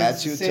 Halicha but gets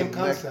it's you the same to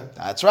concept.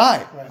 That's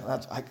right. Right.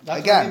 That's what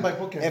again. I mean by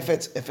bookend. If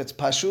it's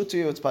pashut to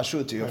you, it's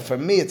pashut to you. For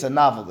me, it's a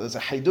novel. There's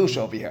a hidush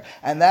over here,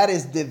 and that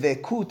is the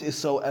Vekut is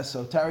so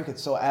esoteric.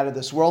 It's so out of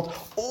this world.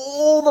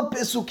 All the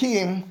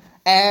Pesukim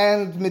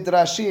and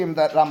Midrashim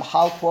that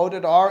Ramchal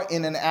quoted are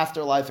in an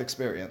afterlife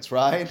experience,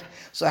 right?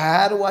 So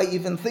how do I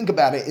even think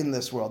about it in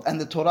this world?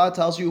 And the Torah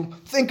tells you,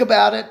 think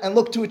about it and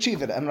look to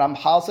achieve it. And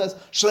Ramchal says,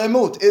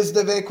 Shlemut is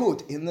the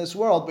Vekut in this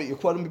world, but you're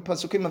quoting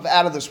Pesukim of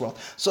out of this world.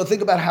 So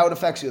think about how it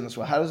affects you in this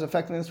world. How does it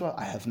affect me in this world?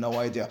 I have no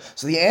idea.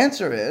 So the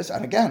answer is,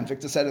 and again,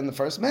 Victor said in the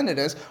first minute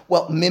is,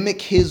 well,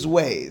 mimic his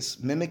ways.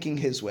 Mimicking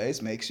his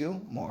ways makes you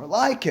more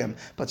like him.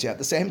 But you have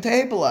the same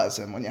table as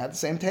him. When you have the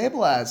same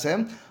table as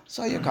him,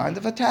 so you're kind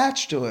of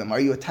attached to him. Are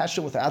you attached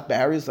to him without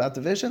barriers, without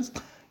divisions?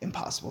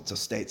 Impossible to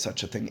state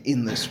such a thing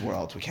in this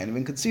world. We can't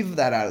even conceive of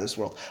that out of this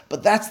world.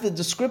 But that's the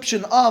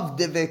description of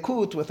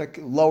devekut with a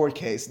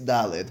lowercase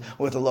dalid,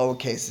 with a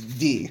lowercase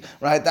d,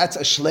 right? That's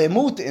a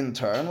shlemut in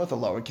turn with a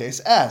lowercase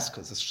s,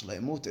 because the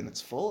shlemut in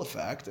its full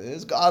effect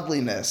is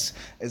godliness,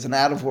 is an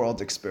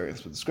out-of-world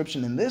experience. The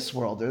description in this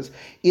world is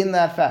in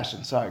that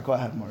fashion. Sorry, go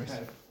ahead, Maurice.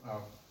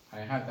 I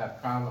had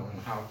that problem in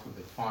how to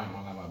define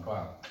Olam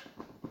Haba,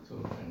 so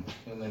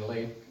in the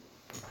late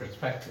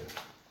perspective,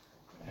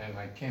 and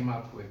I came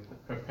up with the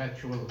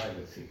perpetual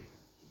legacy.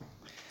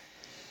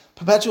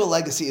 Perpetual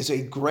legacy is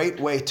a great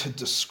way to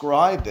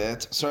describe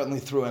it, certainly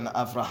through an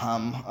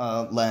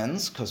Avraham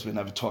lens, because we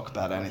never talk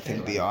about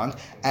anything beyond.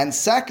 And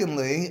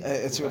secondly,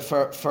 it's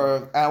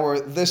for our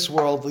this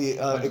worldly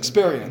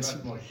experience.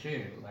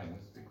 Moshe lens,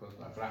 because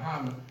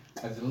Avraham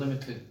has a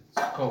limited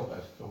scope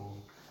as to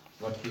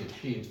what he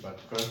achieved, but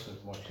versus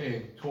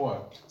Moshe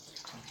taught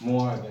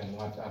more than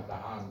what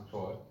Abraham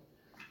taught,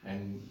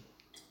 and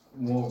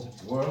more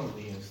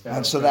worldly instead.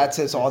 And so that's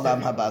his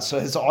Olam Haba. So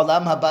his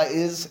Olam Haba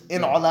is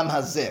in Olam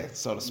Hazeh,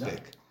 so to speak.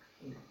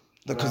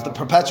 Because the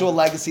perpetual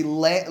legacy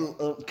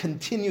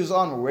continues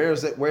on. Where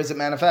is it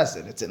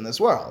manifested? It's in this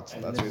world.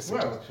 In That's this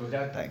what world. So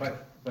that,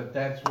 but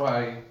that's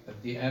why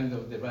at the end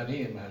of the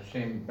Varim,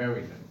 Hashem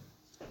buried him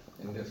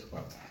in this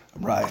world.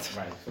 Right.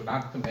 Right. So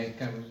not to make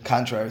him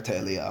contrary to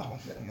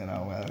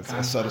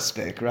Eliyahu, so to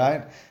speak,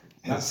 right?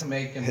 Not to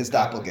make him his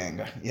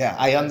doppelganger. Yeah,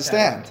 I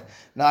understand.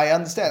 Now I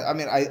understand. I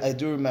mean, I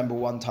do remember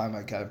one time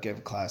I gave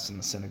a class in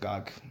the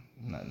synagogue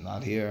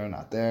not here,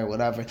 not there,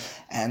 whatever.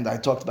 And I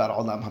talked about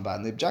Olam Haba.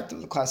 And the objective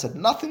of the class had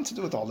nothing to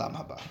do with Olam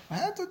Haba. It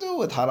had to do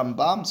with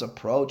Harambam's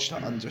approach to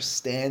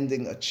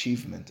understanding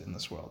achievement in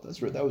this world.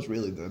 That was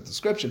really the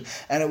description.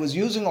 And it was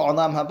using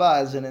Olam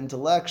Haba as an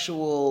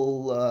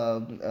intellectual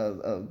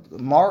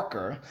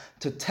marker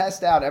to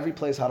test out every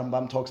place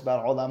Harambam talks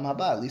about Olam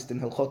Haba, at least in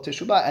Hilchot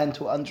Teshubah, and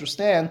to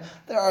understand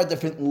there are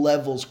different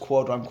levels,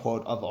 quote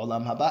unquote, of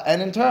Olam Haba.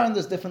 And in turn,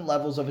 there's different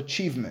levels of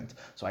achievement.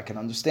 So I can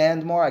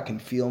understand more, I can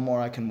feel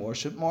more, I can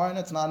worship more, and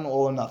it's not an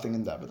all or nothing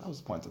endeavor. That was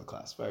the point of the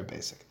class, very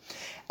basic.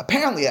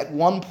 Apparently, at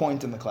one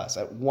point in the class,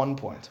 one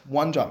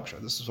juncture,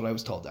 this is what I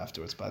was told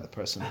afterwards by the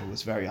person who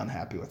was very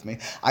unhappy with me,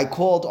 I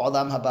called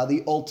Olam Haba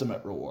the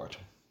ultimate reward,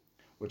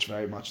 which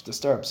very much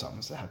disturbs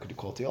some. So how could you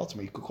call it the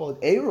ultimate? You could call it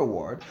a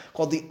reward.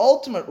 Called the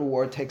ultimate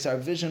reward takes our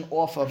vision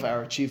off of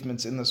our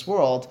achievements in this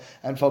world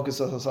and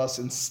focuses us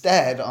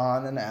instead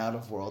on an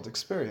out-of-world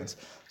experience.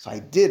 So I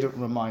did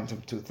remind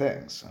him two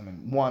things. I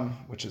mean, one,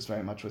 which is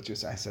very much what you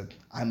said. I said,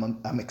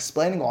 I'm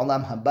explaining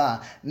Olam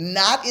Haba,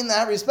 not in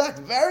that respect.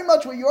 Very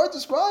much what you're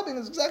describing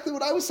is exactly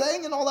what I was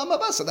saying in Olam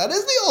Haba. So that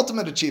is the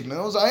ultimate achievement.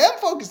 I am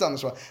focused on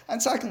this world.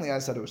 And secondly, I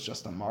said it was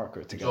just a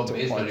marker to get to a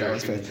based point on your that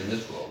was achievements in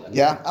this world.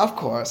 Yeah, of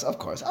course.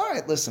 All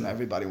right, listen,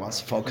 everybody wants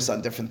to focus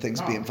on different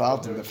things, be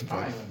involved in different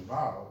time things.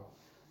 involved.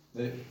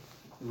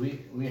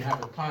 We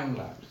have a time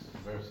lapse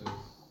versus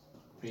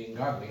being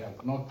godly has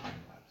no time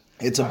lapse.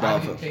 It's So above how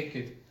do you it. take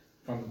it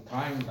from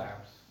time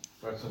lapse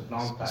versus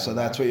non-time So that's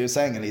lapse? what you're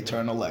saying, an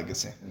eternal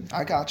legacy.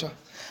 I gotcha.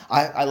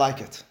 I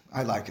like it.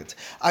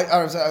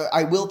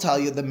 I will tell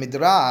you the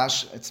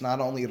Midrash, it's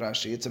not only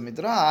Rashi, it's a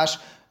Midrash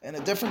in a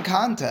different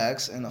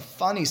context, in a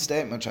funny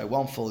statement, which I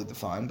won't fully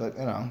define, but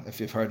if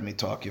you've heard me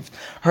talk, you've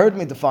heard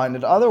me define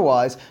it.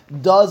 Otherwise,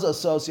 does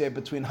associate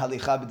between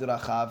Halicha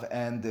b'drachav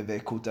and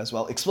Devekut as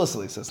well,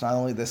 explicitly. So it's not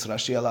only this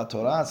Rashi ala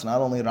Torah, it's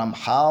not only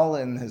Ramchal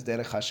in his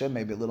Derech Hashem,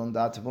 maybe a little in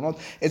Dat Tevunot.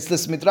 It's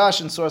this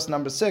Midrash in source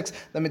number 6.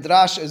 The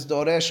Midrash is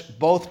Doresh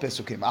both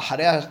Pesukim.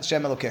 Acharei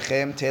Hashem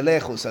Elokechem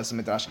telechu, says the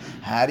Midrash.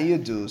 How do you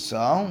do so?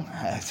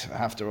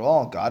 After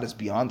all, God is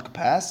beyond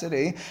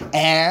capacity.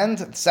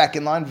 And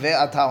second line,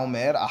 Ve'ata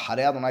Omer,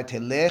 Acharei Adonai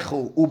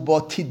telechu ubo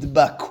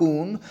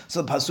tidbakun.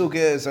 So the pasuk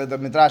is, or the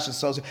midrash is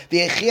so.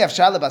 V'yechi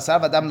efshar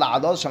lebasar v'adam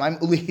la'alol shamayim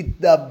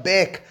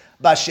ulihidabek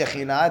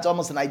b'shechina. It's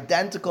almost an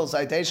identical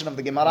citation of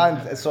the Gemara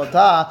in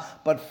Sotah,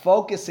 but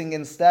focusing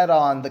instead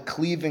on the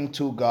cleaving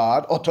to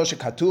God. Oto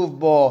shekatuv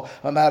bo,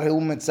 no matter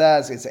whom it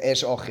says, it's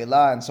esh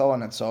ochila, and so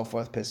on and so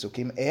forth.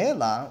 Pesukim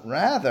ela.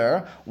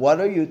 Rather, what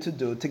are you to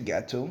do to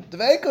get to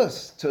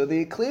dveikus, to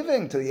the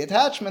cleaving, to the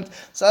attachment?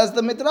 Says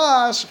the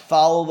midrash,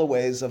 follow the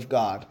ways of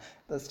God.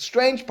 The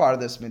strange part of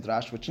this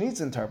midrash, which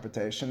needs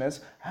interpretation, is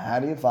how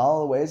do you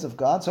follow the ways of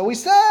God? So we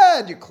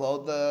said you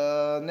clothe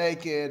the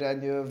naked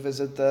and you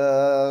visit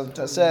the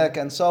sick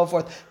and so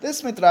forth.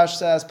 This midrash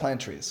says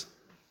plant trees.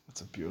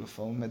 It's a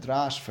beautiful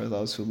midrash for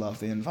those who love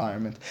the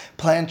environment.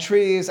 Plant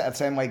trees, the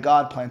same way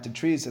God planted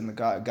trees in the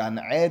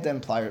Gan Eden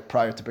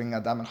prior to bringing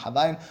Adam and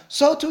Chava in.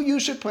 So too you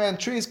should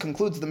plant trees,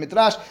 concludes the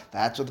midrash.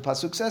 That's what the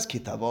pasuk says. Ki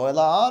tavo el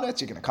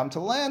haaretz. You're going to come to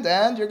the land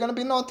and you're going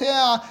to be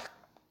noteah.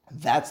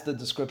 That's the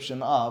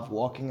description of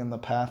walking in the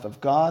path of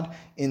God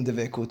in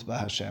Devekut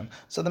b'Hashem.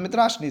 So the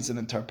Midrash needs an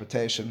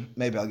interpretation.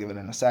 Maybe I'll give it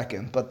in a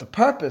second. But the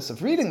purpose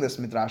of reading this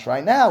Midrash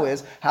right now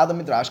is how the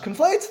Midrash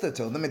conflates the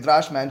two. The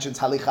Midrash mentions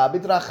Halicha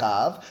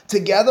b'drachav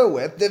together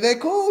with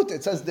Devekut.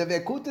 It says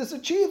Devekut is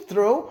achieved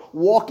through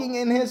walking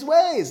in His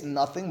ways.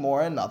 Nothing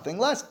more and nothing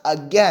less.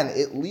 Again,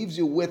 it leaves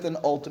you with an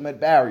ultimate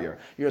barrier.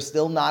 You're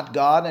still not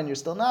God and you're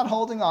still not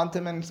holding on to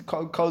Him and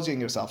cozying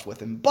yourself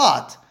with Him.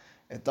 But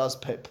it does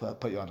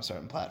put you on a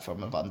certain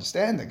platform of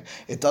understanding.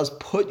 It does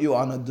put you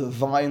on a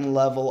divine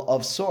level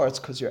of sorts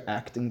because you're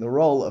acting the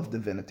role of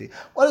divinity.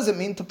 What does it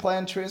mean to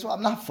plant trees? Well,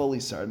 I'm not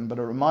fully certain, but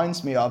it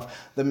reminds me of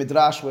the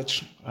Midrash,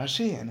 which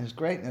Rashi, in his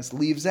greatness,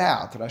 leaves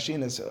out. Rashi,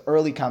 in his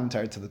early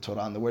commentary to the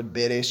Torah, on the word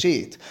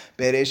Bereshit.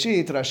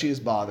 Bereshit, Rashi is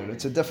bothered.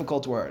 It's a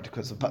difficult word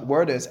because the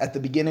word is at the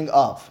beginning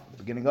of. The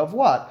beginning of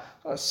what?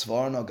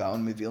 Sforno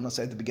Gaon Mivilna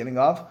say at the beginning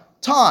of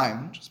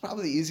time, which is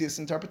probably the easiest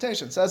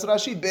interpretation. It says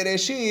Rashi,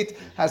 Bereshit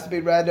has to be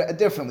read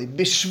differently.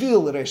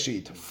 Bishvil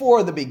Reshit,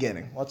 for the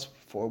beginning.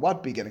 For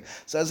what beginning? It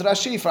says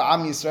Rashi, for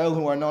Am Yisrael,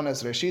 who are known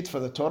as Reshit, for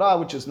the Torah,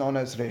 which is known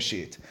as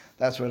Reshit.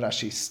 That's where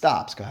Rashi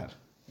stops. Go ahead.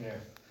 Yeah.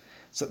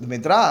 So the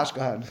Midrash, go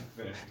ahead.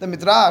 The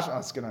Midrash,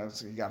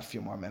 you got a few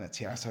more minutes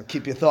here, so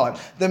keep your thought.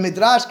 The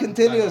Midrash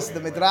continues. The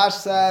Midrash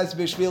says,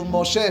 Bishvil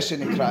Moshe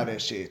shenikra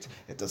Reshit.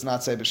 It does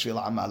not say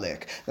Bishvil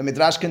Amalek. The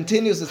Midrash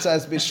continues, it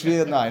says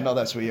Bishvil, no, I know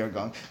that's where you're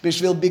going.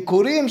 Bishvil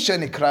Bikurim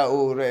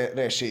shenikra'u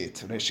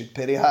Reshit. Reshit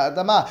Peri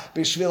Ha'adama.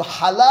 Bishvil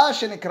Hala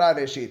shenikra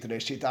Reshit.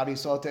 Reshit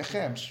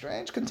Arisotechem.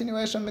 Strange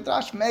continuation of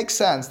Midrash. Makes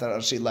sense that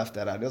Rashi left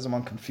that out. He doesn't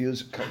want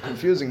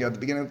confusing you at the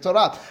beginning of the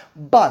Torah.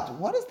 But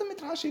what does the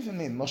Midrash even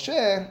mean?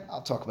 Moshe,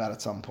 I'll talk about it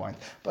at some point.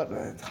 But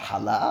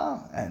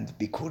hala and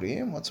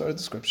bikurim, what sort of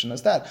description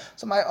is that?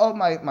 So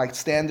my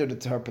standard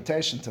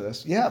interpretation to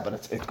this,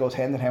 but it goes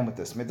hand in hand with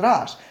this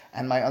midrash.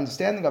 And my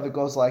understanding of it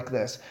goes like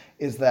this: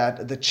 is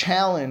that the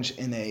challenge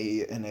in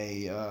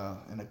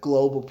a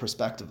global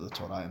perspective of the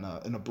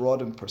Torah, in a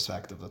broadened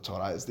perspective of the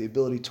Torah, is the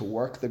ability to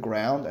work the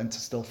ground and to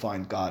still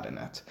find God in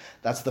it.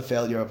 That's the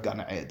failure of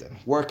Gan Eden.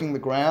 Working the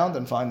ground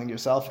and finding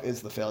yourself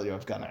is the failure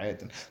of Gan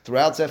Eden.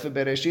 Throughout Sefer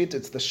Bereshit,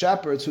 it's the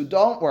shepherds who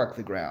don't work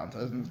the ground,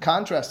 in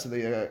contrast to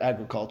the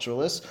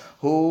agriculturalists,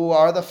 who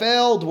are the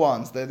failed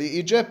ones. They're the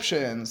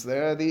Egyptians.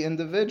 They're the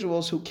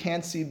individuals who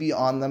can't see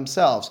beyond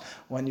themselves.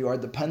 When you are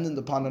dependent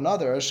upon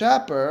another, a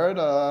shepherd,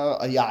 a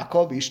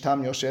Yaakov,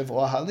 Ishtam Yoshev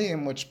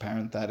Ohalim, which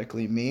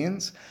parenthetically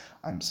means,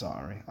 I'm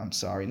sorry.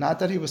 Not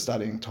that he was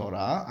studying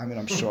Torah. I mean,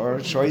 I'm sure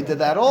he did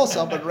that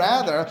also, but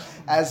rather,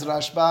 as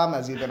Rashbam,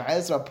 as Ibn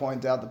Ezra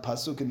pointed out, the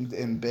pasuk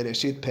in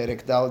Bereshit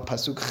Perek Dal,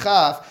 pasuk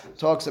Chaf,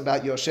 talks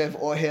about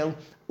Yoshev Ohel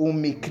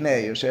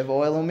Umikne. Yoshev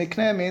Ohel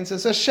Umikne means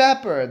it's a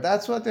shepherd.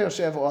 That's what the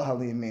Yoshev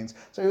Ohalim means.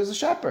 So he was a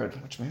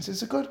shepherd, which means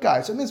he's a good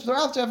guy. So it means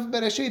throughout Sefer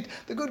Bereshit,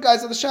 the good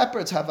guys are the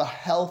shepherds, have a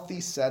healthy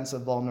sense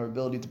of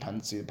vulnerability,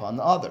 dependency upon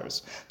the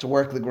others. To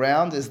work the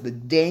ground is the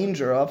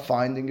danger of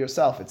finding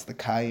yourself. It's the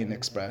Kayin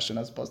expression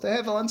as opposed to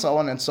Hevel, and so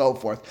on and so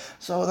forth.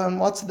 So then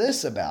what's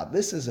this about?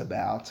 This is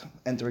about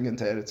entering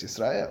into Eretz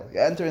Yisrael. You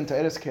enter into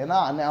Eretz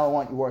Canaan, now I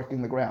want you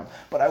working the ground.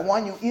 But I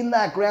want you in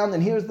that ground,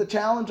 and here's the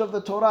challenge of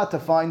the Torah, to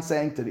find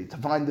sanctity, to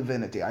find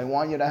divinity. I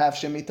want you to have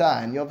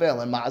Shemitah and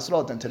Yovel and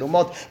Ma'asrot and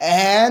Terumot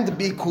and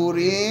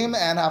Bikurim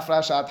and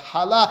Hafrashat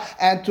Hala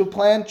and to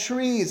plant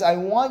trees. I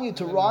want you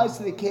to rise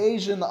to the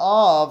occasion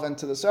of and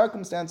to the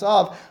circumstance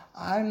of,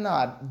 I'm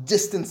not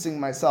distancing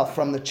myself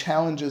from the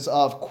challenges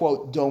of,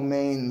 quote,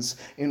 domains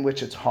in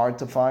which it's hard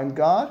to find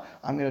God.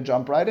 I'm going to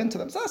jump right into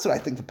them. So that's what I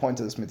think the point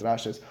of this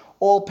midrash is.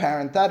 All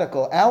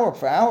parenthetical,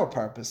 for our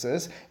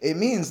purposes, it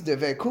means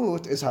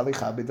devekut is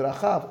halicha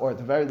bidrachav, or at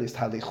the very least,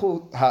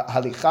 halicha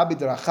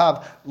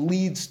bidrachav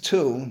leads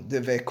to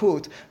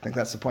devekut. I think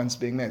that's the point that's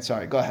being made.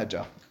 Sorry, go ahead,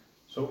 Joe.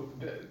 So,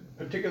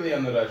 particularly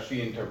on the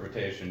Rashi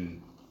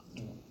interpretation,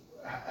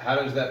 how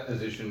does that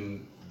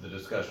position the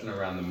discussion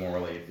around the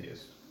moral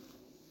atheist?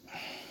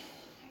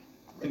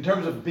 In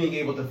terms of being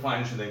able to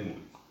find Shalemut,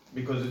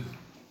 because it's,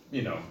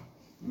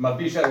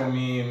 Malbish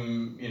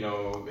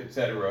Aromim,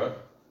 etc.,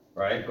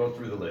 right? Go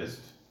through the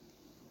list.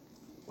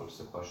 What's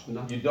the question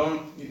now? You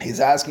don't. He's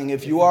asking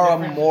if you are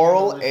a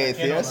moral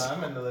atheist. How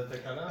do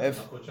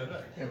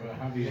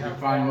you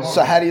define moral?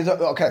 So how do you?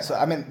 Okay, so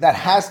I mean that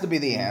has to be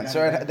the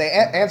answer.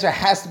 The answer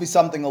has to be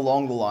something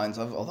along the lines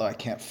of, although I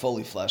can't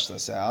fully flesh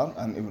this out,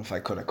 and even if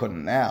I could, I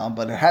couldn't now.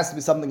 But it has to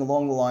be something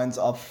along the lines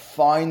of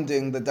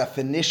finding the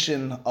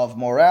definition of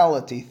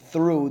morality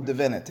through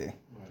divinity.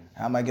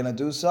 How am I going to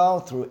do so?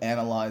 Through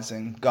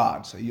analyzing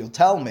God. So you'll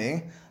tell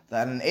me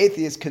that an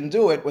atheist can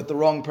do it with the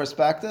wrong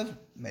perspective.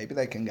 Maybe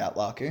they can get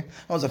lucky.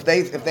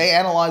 If they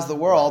analyze the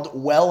world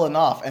well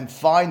enough and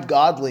find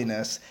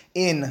godliness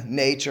in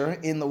nature,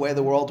 in the way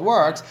the world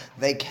works,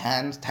 they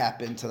can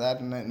tap into that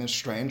in a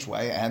strange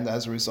way, and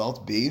as a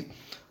result be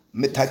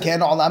mitaken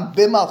olam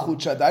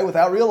b'malchut Shaddai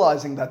without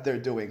realizing that they're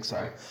doing so.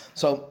 Right.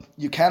 So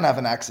you can have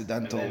an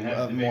accidental and then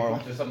have moral.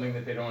 to something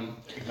that they don't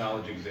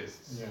acknowledge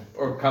exists,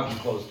 or come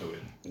close to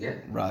it. Yeah.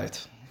 Right.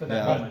 For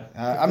that moment.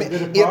 I mean,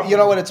 you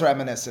know what it's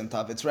reminiscent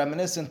of? It's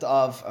reminiscent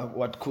of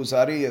what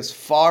Kuzari is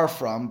far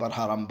from, but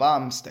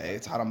Harambam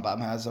states. Harambam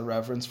has a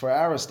reverence for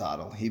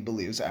Aristotle. He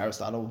believes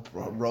Aristotle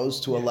rose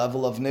to a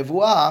level of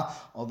nivuah,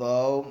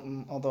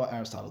 although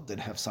Aristotle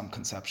did have some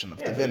conception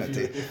of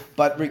divinity.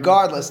 But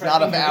regardless,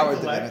 not of our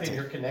divinity.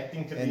 You're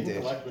connecting to the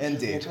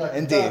Indeed.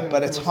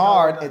 But it's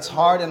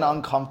hard and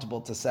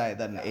uncomfortable to say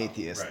that an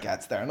atheist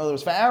gets there. In other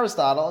words, for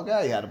Aristotle,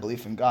 okay, he had a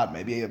belief in God.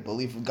 Maybe a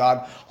belief in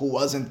God who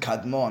wasn't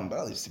kadmon, but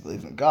at least he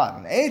believed in God.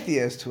 An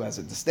atheist who has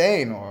a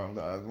disdain or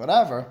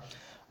whatever,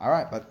 all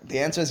right, but the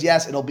answer is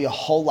yes, it'll be a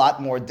whole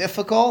lot more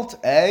difficult,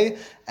 A,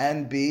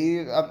 and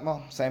B,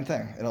 same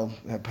thing. It'll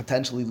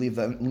potentially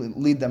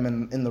lead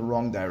them in the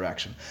wrong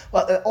direction.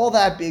 Well, all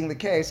that being the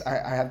case,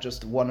 I have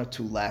just one or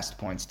two last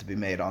points to be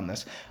made on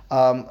this.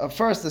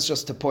 First is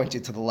just to point you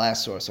to the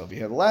last source over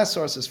here. The last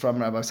source is from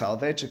Rabbi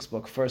Soloveitchik's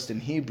book, First in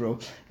Hebrew.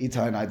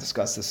 Itai and I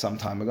discussed this some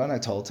time ago, and I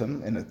told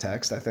him in a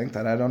text, I think,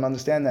 that I don't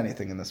understand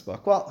anything in this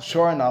book. Well,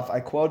 sure enough, I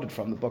quoted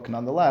from the book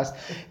nonetheless.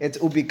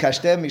 It's Ubi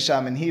Kashtem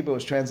Misham in Hebrew,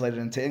 is translated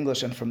into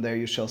English, and from there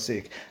you shall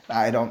seek.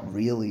 I don't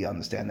really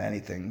understand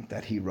anything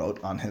that he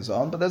wrote on his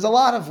own, but there's a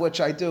lot of which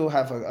I do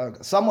have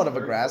a somewhat of a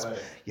grasp.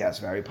 Poetic. Yes,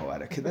 very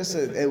poetic.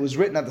 It was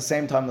written at the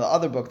same time the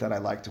other book that I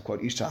like to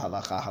quote, Isha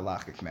Halacha,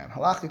 Halachic Man.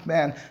 Halachic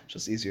Man,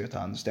 just easier to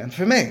understand.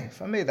 For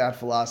me, that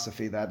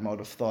philosophy, that mode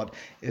of thought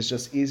is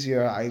just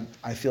easier.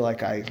 I feel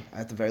like I,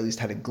 at the very least,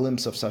 had a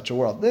glimpse of such a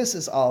world. This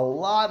is a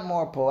lot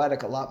more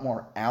poetic, a lot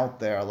more out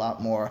there, a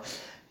lot more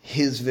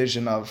his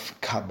vision of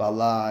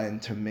Kabbalah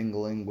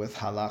intermingling with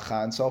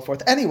halacha and so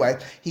forth. Anyway,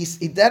 he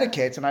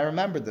dedicates, and I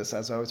remembered this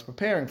as I was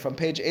preparing, from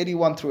page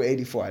 81 through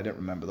 84. I didn't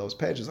remember those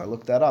pages. I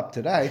looked that up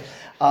today.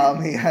 I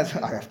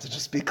have to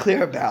just be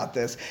clear about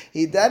this.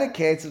 He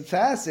dedicates a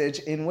passage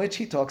in which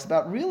he talks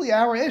about really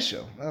our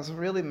issue. That's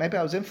really, maybe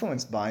I was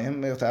influenced by him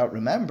without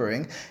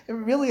remembering.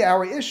 Really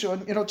our issue,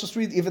 and just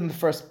read even the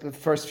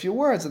first few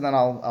words, and then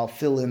I'll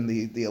fill in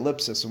the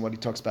ellipsis and what he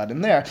talks about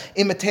in there.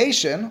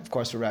 Imitation, of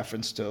course, a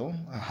reference to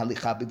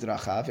halicha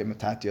bidrachav,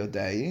 imitat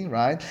yodei,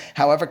 right?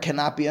 However,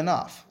 cannot be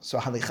enough. So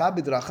halicha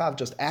bidrachav,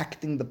 just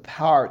acting the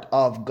part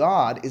of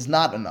God, is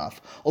not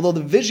enough. Although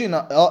the vision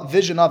of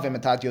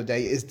imitat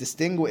yodei is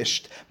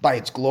distinguished by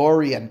its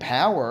glory and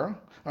power.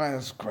 Right,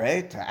 it's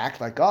great to act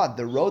like God.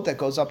 The road that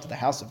goes up to the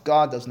house of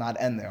God does not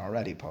end there.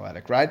 Already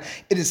poetic, right?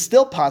 It is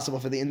still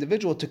possible for the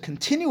individual to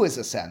continue his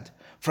ascent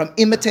from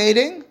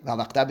imitating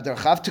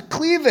to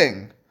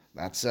cleaving.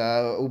 That's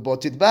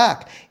ubotid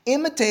back.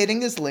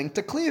 Imitating is linked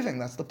to cleaving.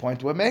 That's the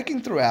point we're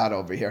making throughout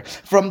over here.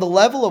 From the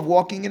level of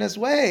walking in his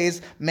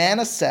ways, man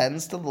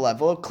ascends to the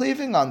level of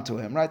cleaving unto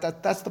him. Right?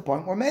 That's the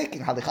point we're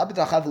making. Halicha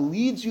b'drachav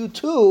leads you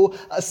to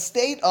a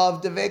state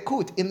of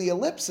devekut. In the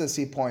ellipsis,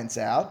 he points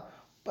out,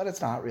 but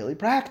it's not really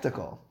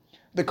practical.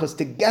 Because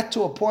to get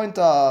to a point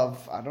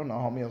of,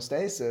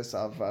 homeostasis,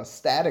 of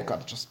static,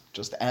 of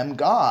just am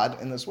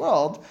God in this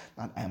world,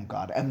 not am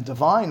God, am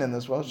divine in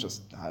this world, it's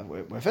just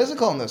we're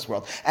physical in this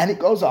world. And he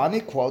goes on, he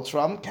quotes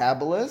from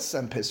Kabbalists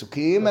and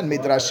Pesukim and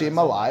Midrashim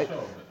alike.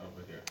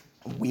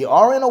 We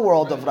are in a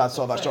world of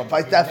Ratzov Hashem.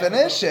 By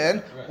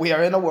definition, we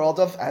are in a world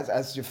of,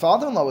 as your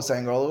father-in-law was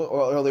saying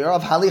earlier,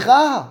 of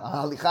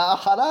Halicha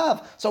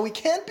Acharav. So we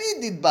can't be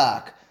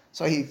Didbak.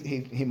 So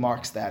he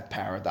marks that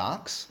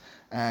paradox.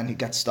 And he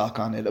gets stuck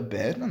on it a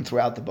bit. And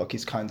throughout the book,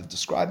 he's kind of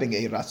describing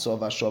a Ratzov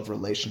Hashov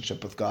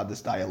relationship with God,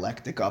 this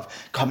dialectic of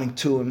coming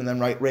to him and then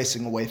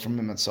racing away from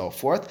him and so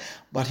forth.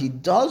 But he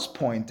does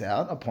point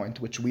out a point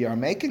which we are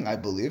making, I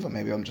believe, or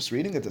maybe I'm just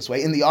reading it this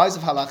way. In the eyes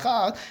of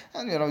halakha,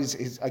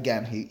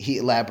 and he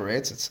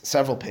elaborates, it's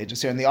several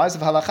pages here. In the eyes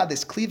of halakha,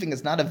 this cleaving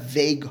is not a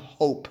vague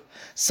hope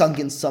sunk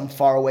in some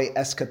faraway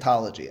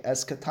eschatology.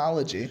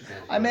 Eschatology,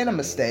 I made a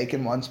mistake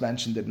and once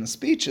mentioned it in a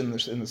speech in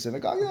the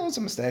synagogue. It was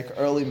a mistake,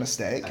 early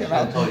mistake.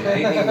 I told you,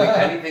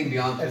 anything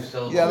beyond 2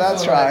 syllables. Yeah,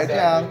 that's right.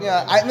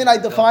 Yeah. I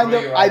defined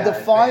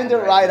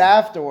it right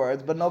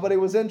afterwards, but nobody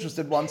was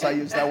interested once I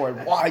used that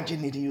word. Why do you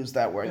need to use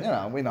that word?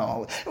 We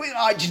know.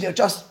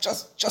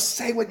 Just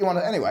say what you want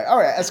to. Anyway, all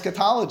right.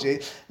 Eschatology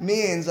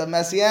means a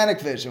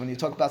messianic vision. When you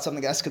talk about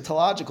something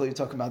eschatological, you're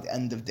talking about the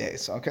end of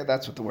days. Okay,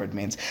 that's what the word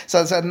means.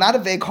 So it's not a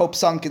vague hope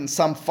sunk in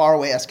some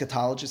faraway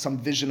eschatology, some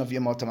vision of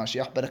Yemot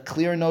HaMashiach, but a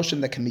clear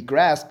notion that can be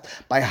grasped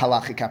by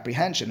halachic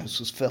apprehension,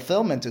 whose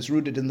fulfillment is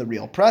rooted in the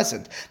real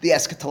present. The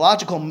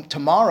eschatological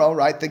tomorrow,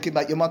 right, thinking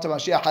about Yemot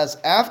HaMashiach as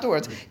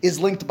afterwards, is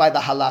linked by the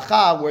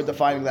halacha. We're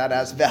defining that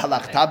as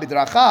ve'halachta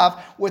b'drachav,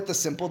 with the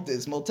simple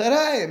dismal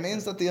today. It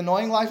means that the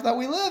annoying life that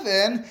we live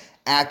in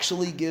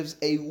actually gives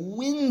a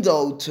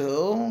window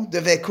to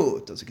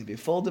devekut. Does it give you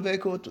full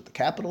devekut with the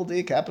capital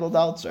D, capital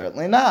Dal?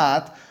 Certainly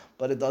not.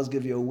 But it does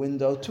give you a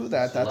window to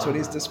that. That's what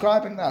he's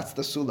describing. That's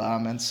the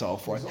sulam and so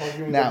forth.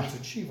 Now, it's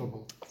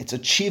achievable. It's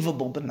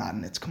achievable, but not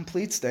in its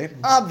complete state.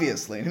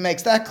 Obviously, and he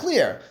makes that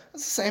clear.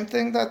 It's the same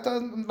thing that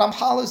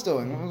Ramchal is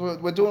doing.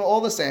 We're doing all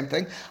the same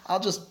thing. I'll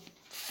just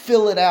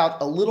fill it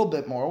out a little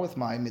bit more with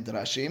my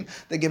midrashim.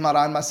 The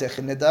Gemara in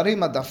Masechet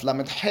Nedarim, Daf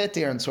Lamed Het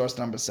here in source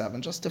number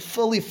 7, just to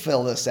fully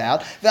fill this out.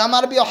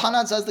 Ve'amar Rabbi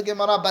Yochanan, says the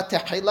Gemara,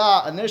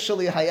 Batechila,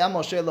 initially Haya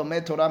Moshe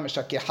lomed Torah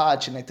meshakiha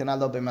shenetena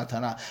lo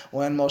b'matana.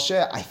 When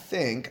Moshe, I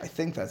think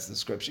that's the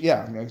scripture.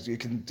 Yeah, you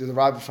can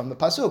derive it from the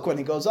pasuk. When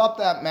he goes up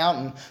that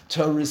mountain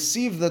to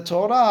receive the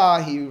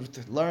Torah, he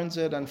learns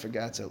it and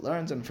forgets it.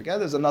 Learns and forgets.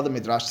 There's another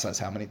midrash that says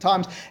how many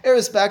times.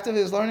 Irrespective,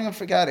 he's learning and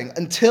forgetting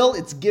until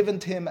it's given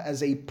to him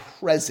as a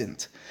present.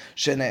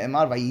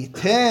 Shene'emar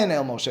vayiten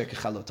el Moshe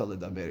kechaloto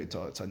ledaber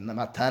ito. It's a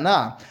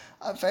matana.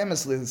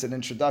 Famously, it's an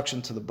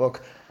introduction to the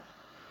book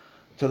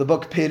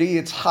Peri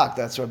Yitzchak.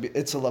 That's Rabbi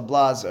Itzel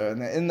Blazer.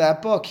 And in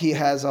that book, he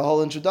has a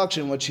whole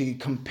introduction in which he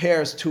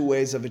compares two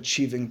ways of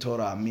achieving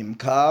Torah,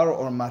 mimkar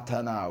or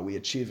matana. Are we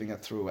achieving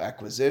it through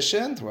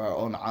acquisition, through our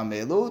own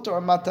amelut,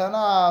 or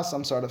matana,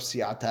 some sort of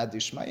siyata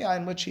dishmaya,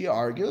 in which he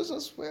argues,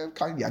 as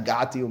kind of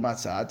yagati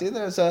umatzati,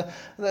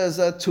 there's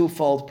a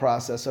twofold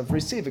process of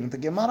receiving. The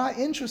Gemara,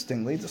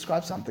 interestingly,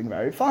 describes something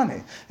very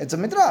funny. It's a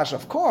midrash,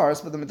 of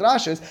course, but the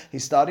midrash is he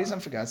studies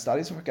and forgets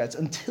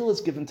until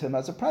it's given to him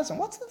as a present.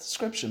 What's the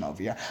description of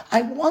here?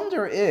 I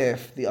wonder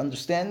if the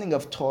understanding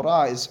of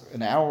Torah is,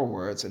 in our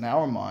words, in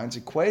our minds,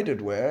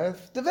 equated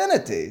with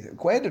divinity,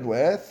 equated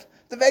with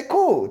the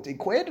Vekut,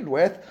 equated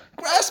with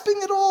grasping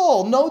it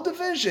all, no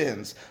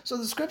divisions. So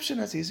the description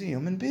is he's a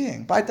human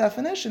being. By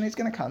definition, he's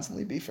going to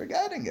constantly be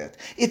forgetting it.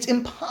 It's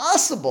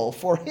impossible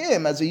for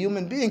him as a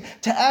human being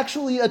to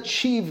actually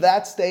achieve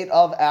that state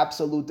of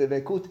absolute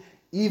Vekut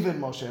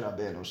Even Moshe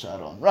Rabbeinu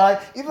Sharon, right?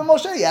 Even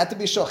Moshe, he had to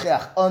be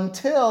shocheach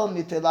until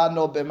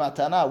nitilano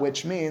b'matana,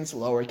 which means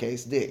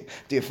lowercase d.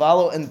 Do you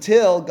follow?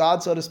 Until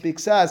God, so to speak,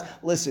 says,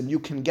 listen, you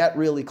can get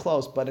really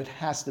close, but it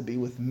has to be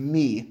with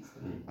me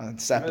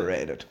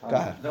separated. Go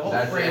ahead. The whole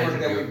That's the framework answer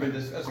that to we've been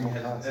discussing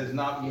has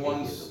not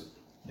once,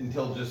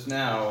 until just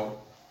now,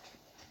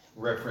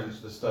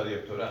 referenced the study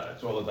of Torah.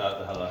 It's all about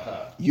the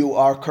halacha. You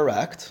are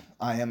correct.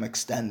 I am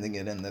extending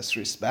it in this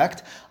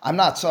respect. I'm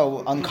not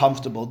so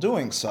uncomfortable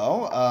doing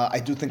so. I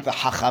do think the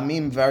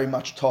Hachamim very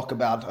much talk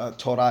about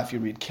Torah, if you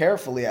read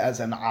carefully, as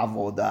an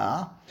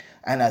avodah.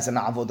 And as an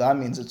avodah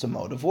means it's a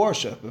mode of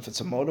worship. If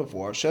it's a mode of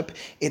worship,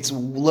 it's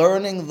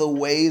learning the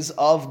ways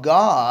of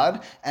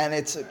God. And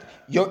it's,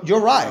 you're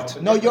right.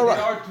 No, you're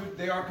right.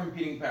 They are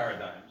competing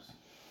paradigms.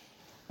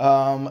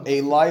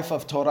 A life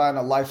of Torah and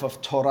a life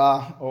of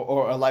Torah,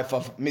 or a life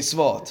of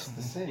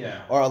mitzvot,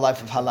 Yeah. or a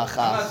life of halacha.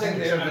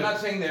 I'm not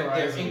saying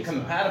they're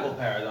incompatible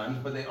paradigms,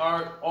 but they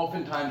are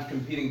oftentimes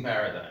competing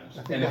paradigms.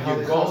 And if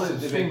your goal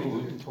is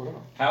dvekut,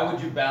 how would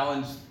you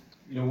balance?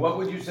 What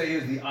would you say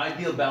is the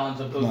ideal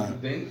balance of those two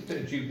things to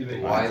achieve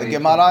dvekut? Why The they-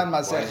 Gemara in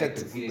why they Masechet,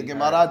 competing the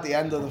Gemara at the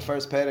end of the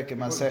first perek in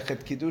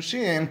Masechet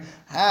Kiddushin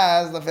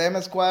has the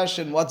famous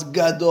question: what's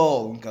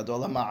gadol?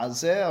 Gadol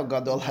ha'maaseh or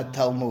gadol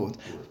ha'talmud?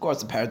 Of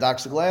course, the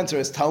paradoxical answer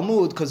is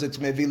Talmud because it's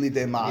mevili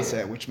de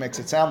maaseh, which makes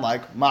it sound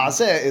like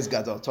maaseh is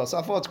gadol.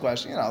 Tosafot's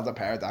question, the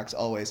paradox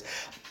always.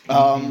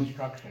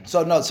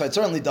 So it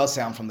certainly does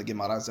sound from the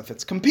Gemara as if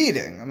it's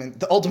competing. I mean,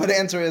 the ultimate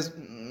answer is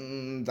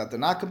that they're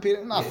not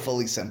competing. Not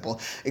fully simple.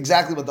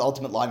 Exactly what the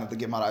ultimate line of the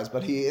Gemara is,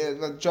 but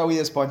Joey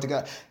is pointing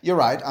out. You're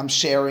right. I'm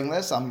sharing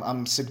this.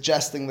 I'm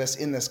suggesting this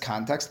in this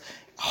context.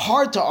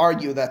 Hard to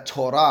argue that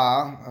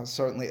Torah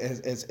certainly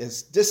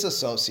is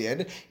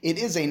disassociated. It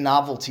is a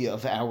novelty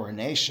of our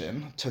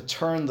nation to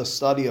turn the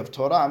study of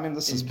Torah. I mean,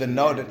 this has been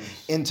noted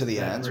into the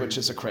ends, which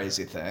is a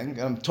crazy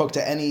thing. Talk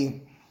to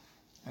any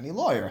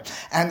lawyer,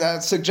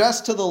 and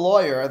suggest to the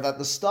lawyer that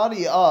the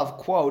study of,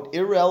 quote,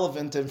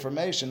 irrelevant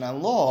information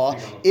and law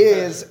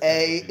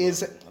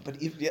but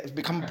you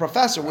become a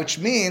professor, which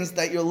means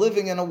that you're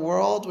living in a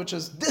world which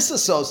is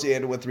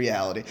disassociated with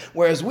reality.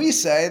 Whereas we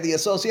say the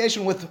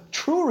association with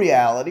true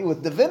reality,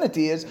 with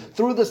divinity, is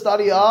through the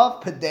study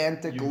of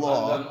pedantic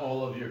law. You've done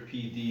all of your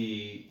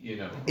PD,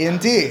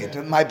 Indeed.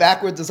 My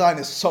backward design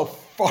is so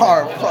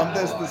far from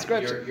this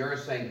description. You're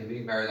saying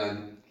competing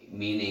paradigm,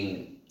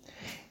 meaning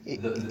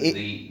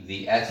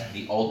the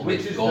ultimate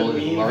Which is goal the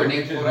is means, learning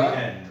which is the Torah?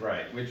 end,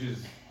 right? Which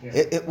is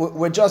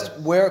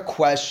We're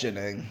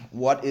questioning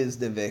what is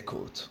the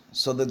vekut.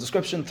 So the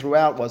description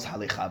throughout was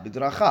halicha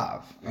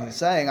bidrachav. He's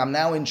saying, I'm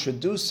now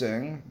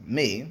introducing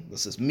me.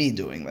 This is me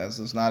doing this.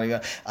 It's not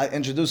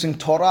introducing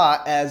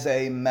Torah as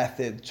a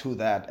method to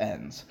that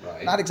end.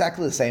 Right. Not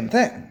exactly the same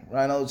thing,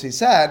 right? In other words, he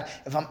said,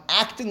 if I'm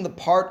acting the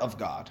part of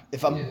God,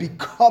 if I'm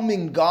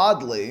becoming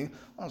godly.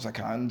 I was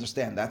like, I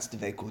understand. That's the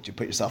vekut. You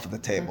put yourself at the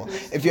table.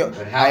 If you,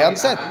 I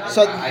understand. I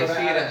see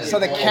it as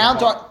The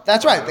counter.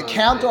 That's right. The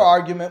counter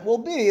argument will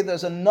be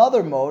there's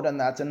another mode, and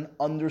that's an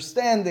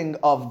understanding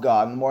of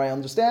God. And the more I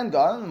understand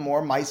God, the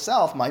more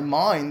myself, my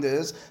mind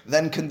is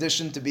then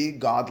conditioned to be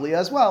godly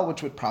as well,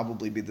 which would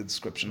probably be the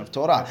description of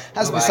Torah.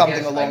 Has to be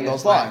something along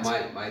those lines.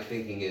 My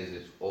thinking is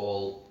it's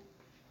all.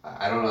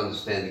 I don't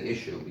understand the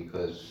issue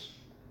because.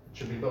 It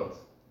should be both.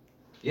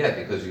 Yeah,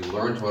 because you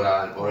learn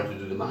Torah in order to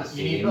do the You need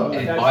Maasim, both.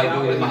 and That's by not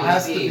doing the what it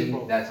has to be Maasim,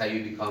 both. that's how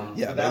you become.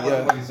 Yeah, That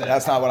wasn't what he said.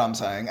 that's not what I'm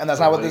saying, and that's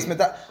So not what what this do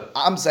meant.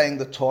 I'm saying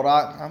the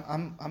Torah.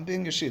 I'm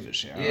being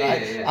yeshivish here,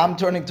 right? Yeah. I'm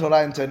turning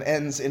Torah into an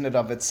ends in and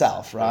of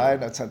itself, right?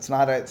 It's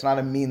not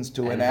a means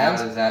to And an how end.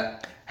 does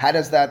that? How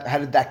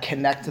did that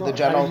connect to the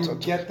general? How do you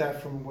get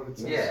that from what it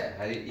says?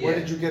 Yeah. Where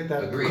did you get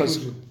that Agreed.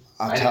 conclusion?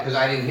 Because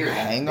I didn't hear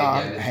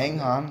that. Hang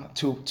on.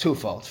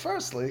 Twofold.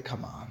 Firstly,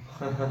 come on.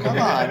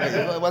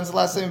 When's the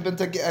last time you've been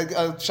to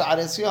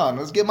Sha'ar Sion?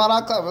 It was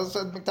Gemara class. It was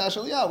Mikdash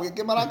Eliyah. We have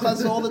Gemara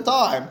classes all the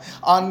time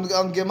on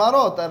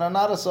Gemarot that are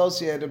not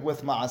associated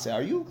with Maaseh.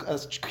 Are you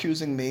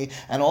accusing me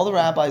and all the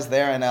rabbis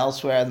there and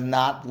elsewhere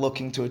not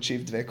looking to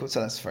achieve Dvekut?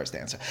 So that's the first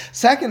answer.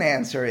 Second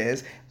answer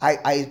is,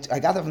 I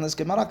got that from this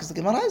Gemara because the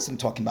Gemara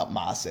isn't talking about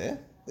Maaseh.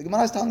 The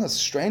Gemara is telling us a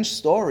strange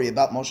story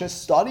about Moshe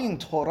studying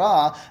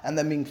Torah and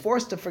then being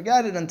forced to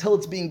forget it until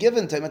it's being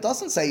given to him. It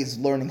doesn't say he's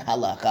learning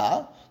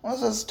halakha. It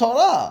says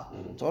Torah.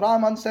 Torah,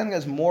 I'm understanding,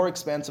 is more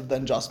expansive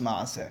than just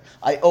Maaseh.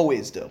 I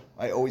always do.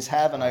 I always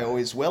have and I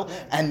always will.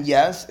 And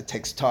yes, it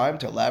takes time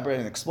to elaborate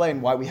and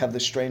explain why we have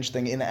this strange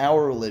thing in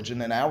our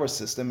religion, in our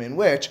system, in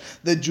which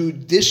the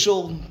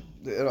judicial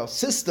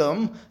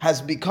system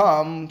has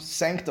become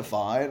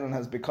sanctified and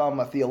has become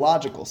a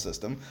theological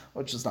system,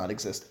 which does not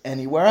exist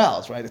anywhere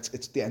else, right?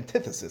 It's the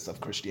antithesis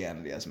of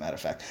Christianity, as a matter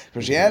of fact.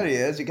 Christianity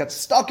is you get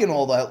stuck in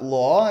all that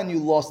law and you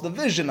lost the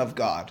vision of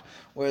God,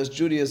 whereas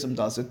Judaism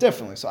does it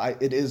differently. So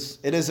it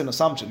is an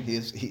assumption.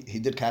 He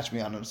did catch me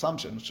on an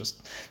assumption. It's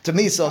just, to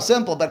me, so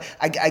simple. But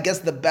I guess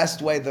the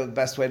best way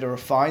to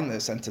refine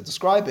this and to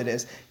describe it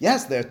is,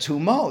 yes, there are two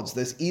modes.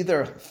 There's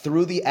either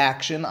through the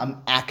action,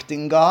 I'm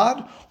acting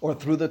God, or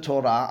through the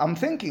Torah, I'm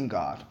thinking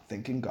God.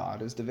 Thinking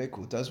God is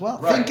Devekut as well.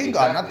 Right, Thinking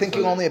God, not exactly.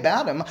 thinking So only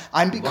about Him.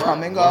 I'm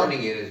becoming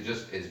learning it is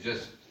just.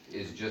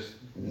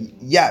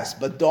 Yes,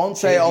 but don't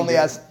say Changing only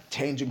your- as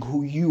changing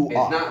who you It's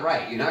are. not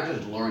right. You're not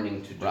just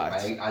learning to do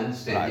Right. it. I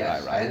understand. Right,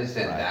 Yes, right, right, I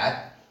understand right.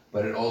 that.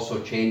 But it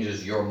also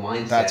changes your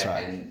mindset That's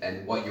right.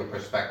 and what your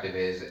perspective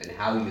is and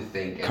how you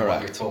think and what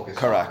you're Correct. focused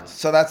Correct. on.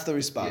 So that's the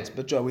response. Yeah.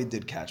 But Joey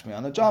did catch me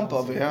on a jump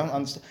over here.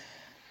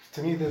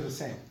 To me, they're the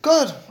same.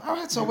 Good. All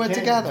right, so You we're can't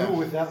together. do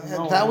without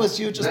knowing. That was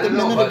you just No, a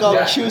no, minute but ago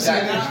that- accusing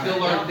that- me. We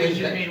still learn things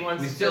You mean that once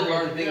we it's still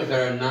learn everything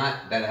things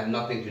that have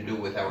nothing to do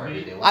with our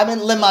everyday life. I mean,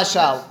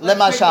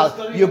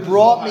 lemashal, you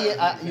brought me,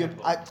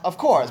 of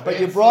course, but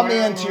you brought me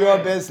into your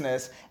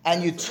business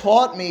and you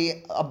taught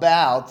me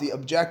about the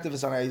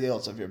objectives and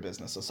ideals of your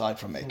business, aside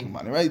from making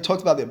money, right? You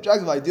talked about the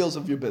objective ideals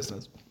of your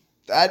business.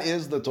 That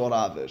is the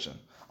Torah vision.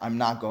 I'm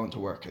not going to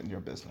work in your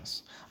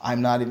business.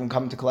 I'm not even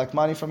coming to collect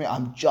money from you.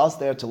 I'm just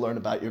there to learn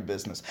about your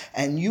business.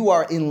 And you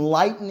are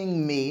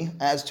enlightening me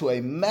as to a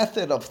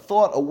method of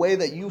thought, a way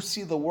that you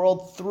see the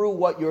world through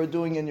what you're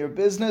doing in your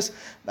business.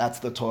 That's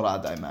the Torah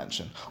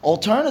dimension.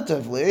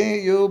 Alternatively,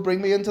 you bring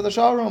me into the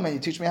showroom and you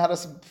teach me how to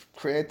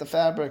create the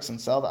fabrics and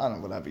sell I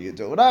don't know, whatever you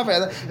do,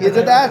 whatever. You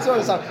did that sort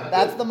of stuff.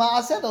 That's the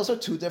Maaseh. Those are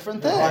two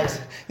different things.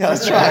 Yeah,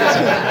 that's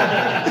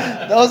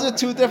right. Those are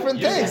two different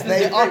things.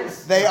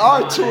 They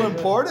are two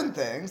important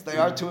things. They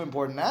are two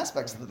important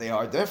aspects. That they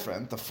are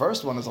different. The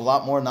first one is a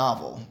lot more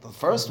novel. The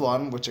first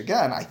one, which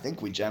again I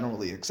think we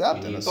generally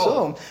accept and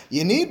assume,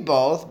 you need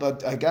both.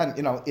 But again,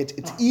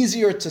 it's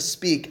easier to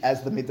speak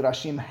as the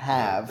midrashim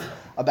have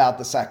about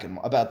the second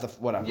one, about the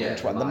whatever,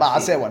 which one, the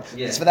Maaseh one.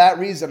 Yeah. It's for that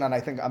reason, and I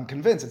think I'm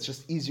convinced it's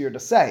just easier to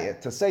say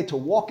it. To say to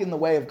walk in the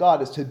way of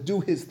God is to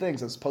do His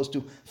things as opposed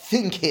to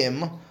think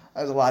Him.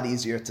 Is a lot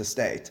easier to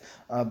state,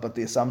 but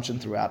the assumption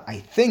throughout, I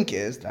think,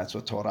 is that's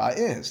what Torah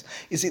is.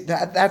 You see,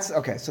 that's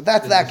okay. So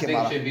that's The that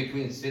Gemara. distinction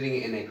between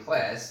sitting in a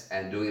class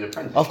and doing an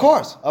apprenticeship.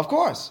 Of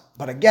course.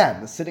 But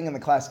again, the sitting in the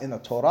class in the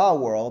Torah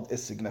world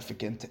is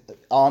significant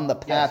on the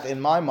path,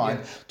 in my mind,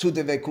 to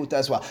Devekut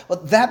as well.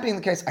 But that being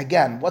the case,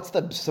 again, what's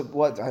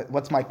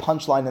my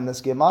punchline in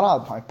this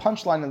Gemara? My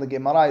punchline in the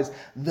Gemara is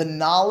the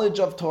knowledge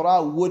of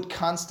Torah would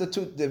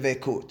constitute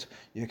Devekut.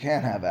 You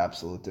can't have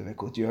absolute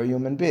Devekut. You're a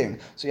human being.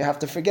 So you have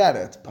to forget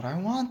it. But I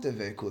want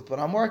Devekut. But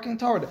I'm working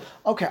toward it.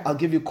 Okay, I'll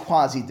give you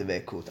quasi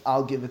Devekut.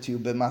 I'll give it to you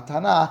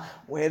b'matana.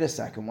 Wait a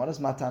second. What does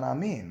matana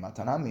mean?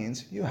 Matana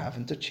means you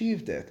haven't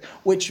achieved it.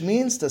 Which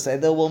means to say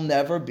there will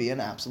never be an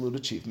absolute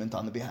achievement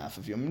on the behalf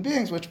of human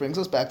beings. Which brings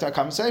us back to our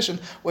conversation,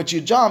 which you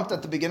jumped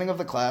at the beginning of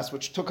the class,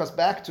 which took us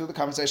back to the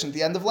conversation at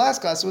the end of last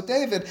class with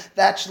David,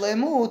 that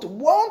shlemut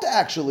won't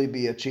actually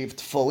be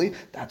achieved fully.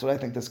 That's what I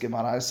think this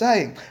Gemara is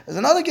saying. There's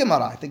another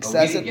Gemara, I think,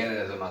 But we didn't get it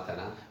as a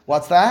matana.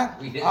 What's that?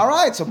 We did. All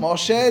right, so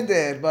Moshe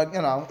did, but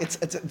it's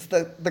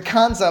the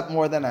concept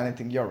more than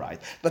anything. You're right.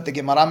 But the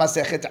Gemara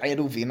Masechet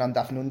Eruvin on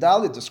Daf Nun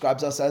Daled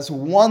describes us as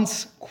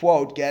once,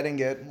 quote, getting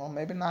it. Well,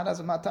 maybe not as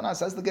a matana.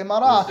 Says the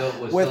Gemara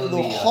We're still in the,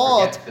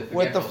 luchot,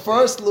 with the forgetful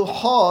first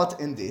luchot.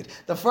 Indeed,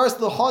 the first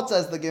luchot,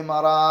 says the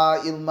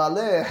Gemara,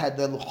 ilmale, had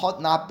the luchot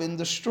not been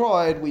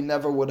destroyed, we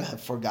never would have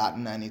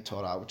forgotten any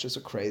Torah, which is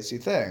a crazy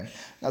thing.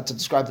 Now, to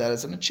describe that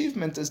as an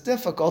achievement is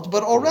difficult,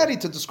 but already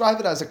to describe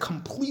it as a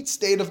complete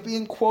state of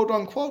being, quote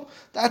unquote,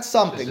 that's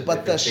something. Just a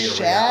But the different state of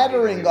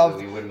shattering reality,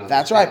 of we wouldn't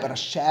that's right, understand. but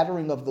a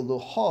shattering of the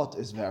luchot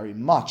is very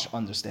much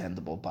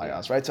understandable by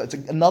us, right? So it's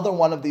another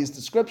one of these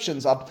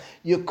descriptions of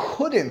you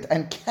couldn't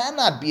and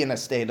cannot be in a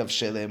state of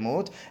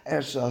shelemut.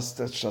 It's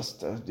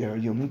just you're a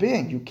human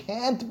being. You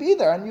can't be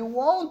there, and you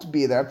won't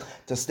be there.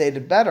 To state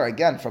it better,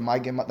 again, from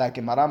that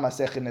Gemara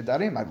Masechet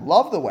Nedarim, I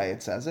love the way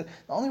it says it.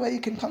 The only way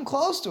you can come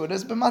close to it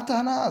is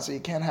b'matana. So you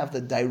can't have the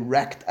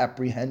direct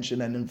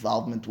apprehension and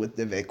involvement with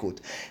devekut.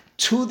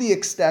 To the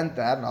extent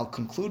that, and I'll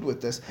conclude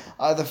with this,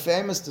 the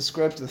famous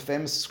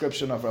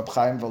description of Reb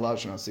Chaim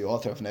Volozhin, the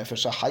author of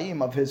Nefesh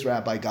HaHayim, of his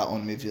Rabbi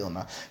Gaon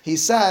Mivilna. He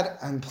said,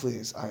 and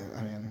please, I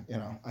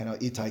know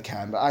Itai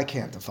can, but I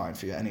can't define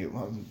for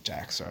you,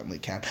 Jack certainly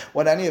can,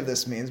 what any of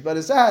this means, but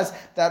it says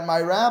that my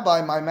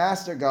rabbi, my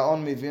master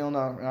Gaon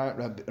Mivilna,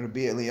 Rabbi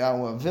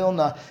Eliyahu of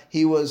Vilna,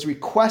 he was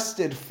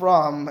requested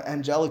from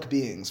angelic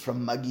beings,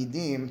 from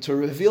Magidim, to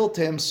reveal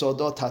to him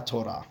Sodot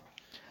HaTorah.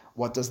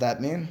 What does that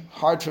mean?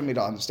 Hard for me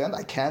to understand.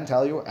 I can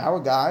tell you, our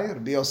guy,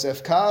 Rabbi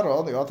Yosef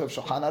Karo, the author of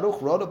Shulchan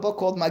Aruch, wrote a book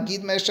called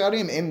Magid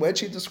Mesharim, in which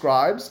he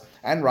describes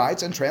and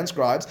writes and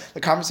transcribes the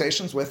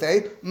conversations with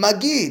a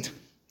Magid.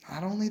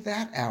 Not only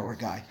that, our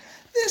guy.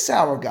 This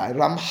our guy,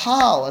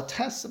 Ramchal,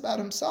 attests about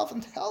himself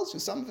and tells you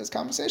some of his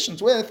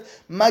conversations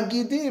with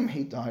Magidim.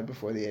 He died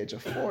before the age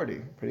of 40.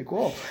 Pretty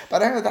cool.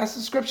 But anyway, that's the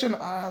description.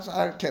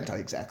 I can't tell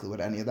you exactly what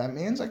any of that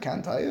means. I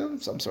can tell you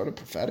some sort of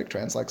prophetic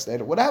trance-like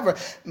state or whatever.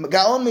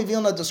 Gaon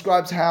Mivilna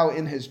describes how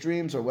in his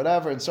dreams or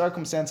whatever, in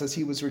circumstances,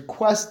 he was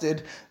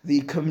requested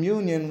the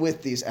communion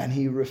with these and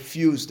he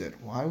refused it.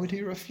 Why would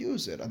he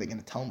refuse it? Are they going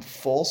to tell him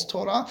false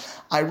Torah?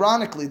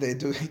 Ironically, they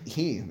do.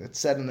 It's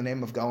said in the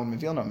name of Gaon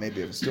Mivilna,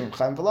 maybe it was doing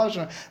Chaim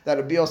Volozhin, that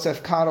Rabbi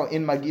Yosef Karo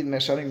in Magid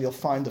Mesharim, you'll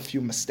find a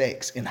few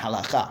mistakes in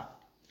halakha.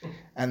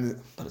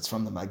 But it's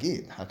from the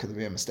Magid. How could there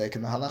be a mistake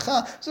in the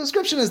halacha? So the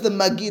description is the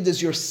Magid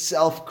is your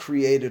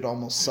self-created,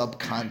 almost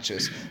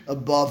subconscious,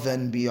 above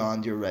and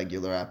beyond your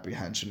regular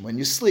apprehension. When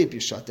you sleep, you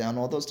shut down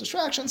all those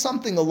distractions,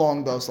 something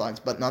along those lines.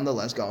 But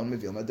nonetheless, Gaon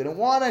Mivilna didn't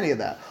want any of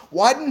that.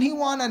 Why didn't he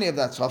want any of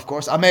that? So of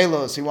course,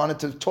 Amelos, he wanted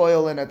to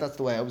toil in it. That's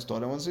the way I was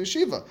taught. I went to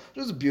yeshiva. It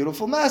was a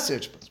beautiful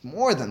message, but it's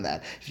more than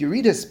that. If you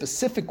read his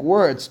specific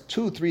words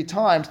 2-3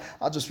 times,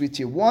 I'll just read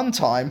to you one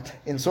time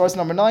in source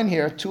number 9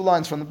 here, 2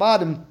 lines from the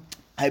bottom.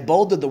 I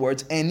bolded the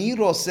words, Eni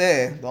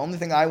roseh, the only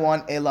thing I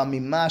want, ela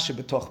mima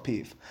shebetoch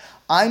piv.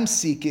 I'm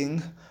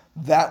seeking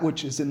that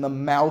which is in the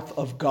mouth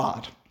of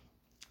God.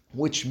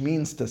 Which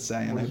means to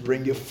say, and I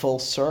bring you full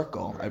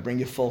circle,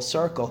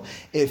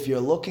 if you're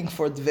looking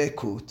for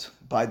dvekut,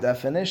 by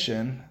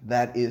definition,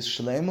 that is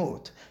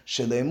shlemut.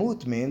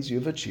 Shlemut means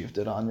you've achieved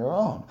it on your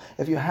own.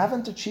 If you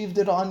haven't achieved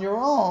it on your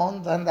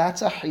own, then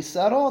that's a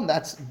hisaron,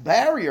 that's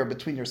barrier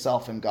between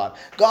yourself and God.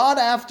 God,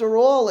 after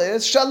all,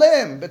 is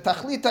shalem,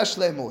 betachlita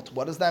shlemut.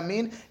 What does that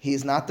mean?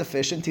 He's not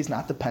deficient, he's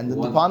not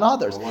dependent upon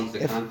others. What's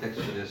the context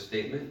of this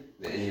statement?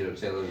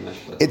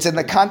 It's in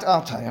the context.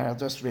 I'll tell you. I'll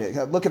just read.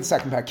 Look at the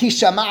second part. Ki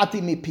shama'ati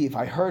mipiv.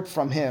 I heard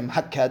from him.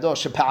 Hakadosh.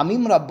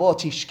 She'pa'amim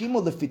rabot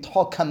hishkimu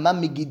lefitho kama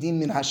migidim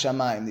min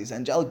hashamayim. These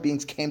angelic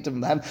beings came to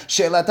them.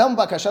 She'elatam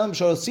bakashalim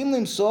shorosim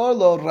limsor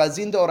lo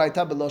razin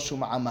deoraita belo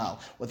shum amal.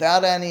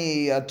 Without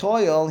any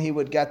toil, he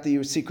would get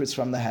the secrets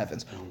from the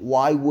heavens.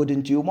 Why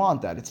wouldn't you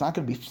want that? It's not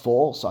going to be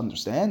false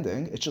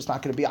understanding. It's just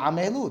not going to be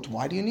amelut.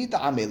 Why do you need the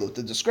amelut?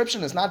 The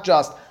description is not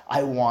just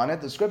I want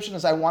it. The description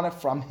is I want it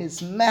from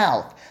his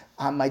mouth.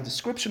 My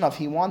description of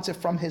he wants it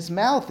from his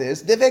mouth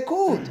is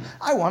devekut.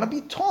 I want to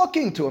be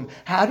talking to him.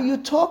 How do you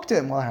talk to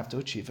him? Well, I have to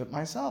achieve it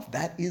myself.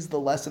 That is the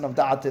lesson of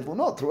da'at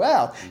tivunot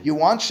throughout. You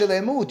want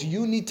shelemut.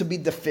 You need to be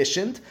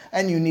deficient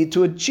and you need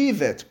to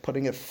achieve it.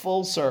 Putting it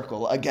full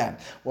circle again.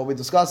 What we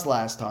discussed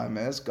last time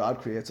is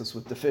God creates us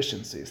with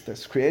deficiencies.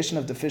 This creation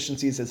of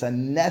deficiencies is a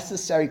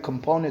necessary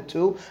component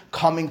to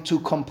coming to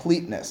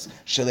completeness.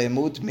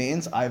 Shelemut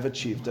means I've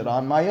achieved it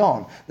on my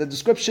own. The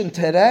description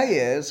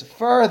today is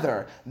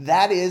further.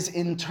 That is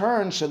in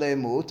turn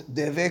shalemut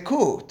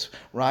devekut,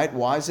 right?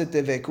 Why is it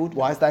devekut?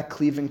 Why is that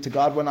cleaving to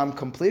God when I'm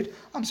complete?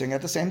 I'm sitting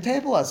at the same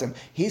table as him.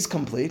 He's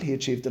complete, he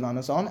achieved it on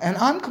his own, and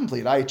I'm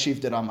complete, I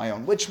achieved it on my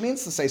own. Which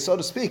means to say, so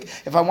to speak,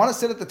 if I want to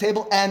sit at the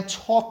table and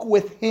talk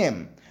with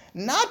him,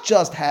 not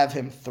just have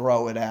him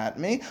throw it at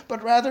me,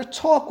 but rather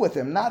talk with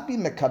him, not be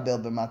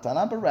mekabel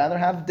b'matana, but rather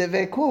have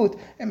devekut.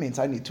 It means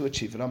I need to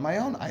achieve it on my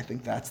own. I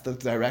think that's the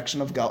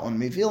direction of Gaon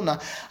Mivilna.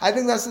 I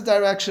think that's the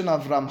direction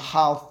of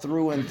Ramchal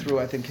through and through.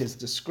 I think his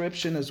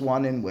description is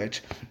one in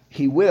which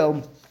he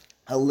will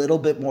a little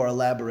bit more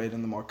elaborate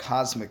in the more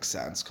cosmic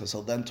sense, because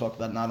he'll then talk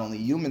about not only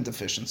human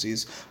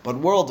deficiencies, but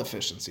world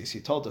deficiencies. He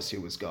told us he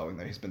was going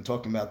there. He's been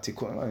talking about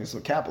tikkun. Well, he's a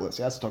Kabbalist.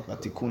 He has to talk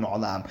about tikkun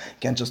olam. He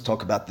can't just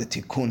talk about the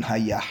tikkun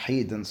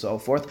hayahid and so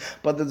forth.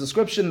 But the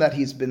description that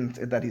he's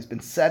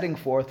been setting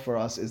forth for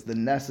us is the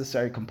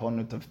necessary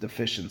component of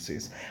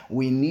deficiencies.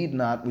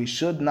 We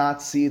should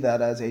not see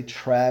that as a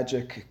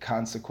tragic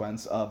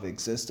consequence of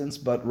existence,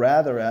 but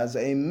rather as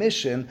a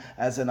mission,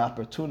 as an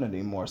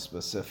opportunity, more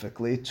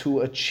specifically,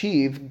 to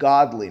achieve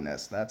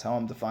godliness. That's how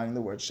I'm defining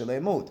the word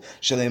shalemut.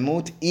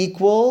 Shalemut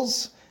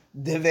equals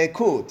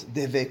devekut.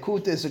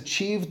 Devekut is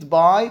achieved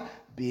by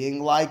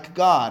being like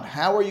God.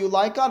 How are you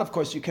like God? Of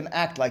course, you can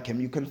act like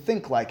him. You can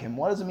think like him.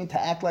 What does it mean to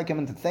act like him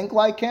and to think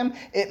like him?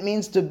 It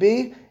means to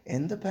be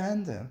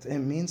independent. It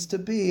means to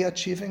be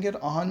achieving it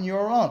on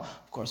your own.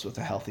 Of course, with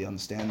a healthy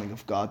understanding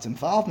of God's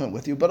involvement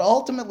with you. But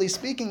ultimately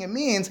speaking, it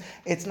means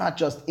it's not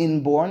just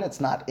inborn, it's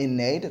not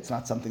innate, it's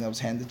not something that was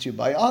handed to you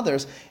by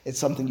others. It's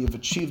something you've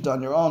achieved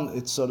on your own.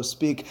 It's, so to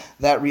speak,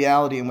 that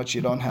reality in which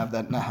you don't have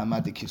that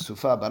nahamadi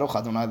kisufa. Baruch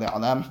Adonai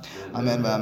le'olam. Amen.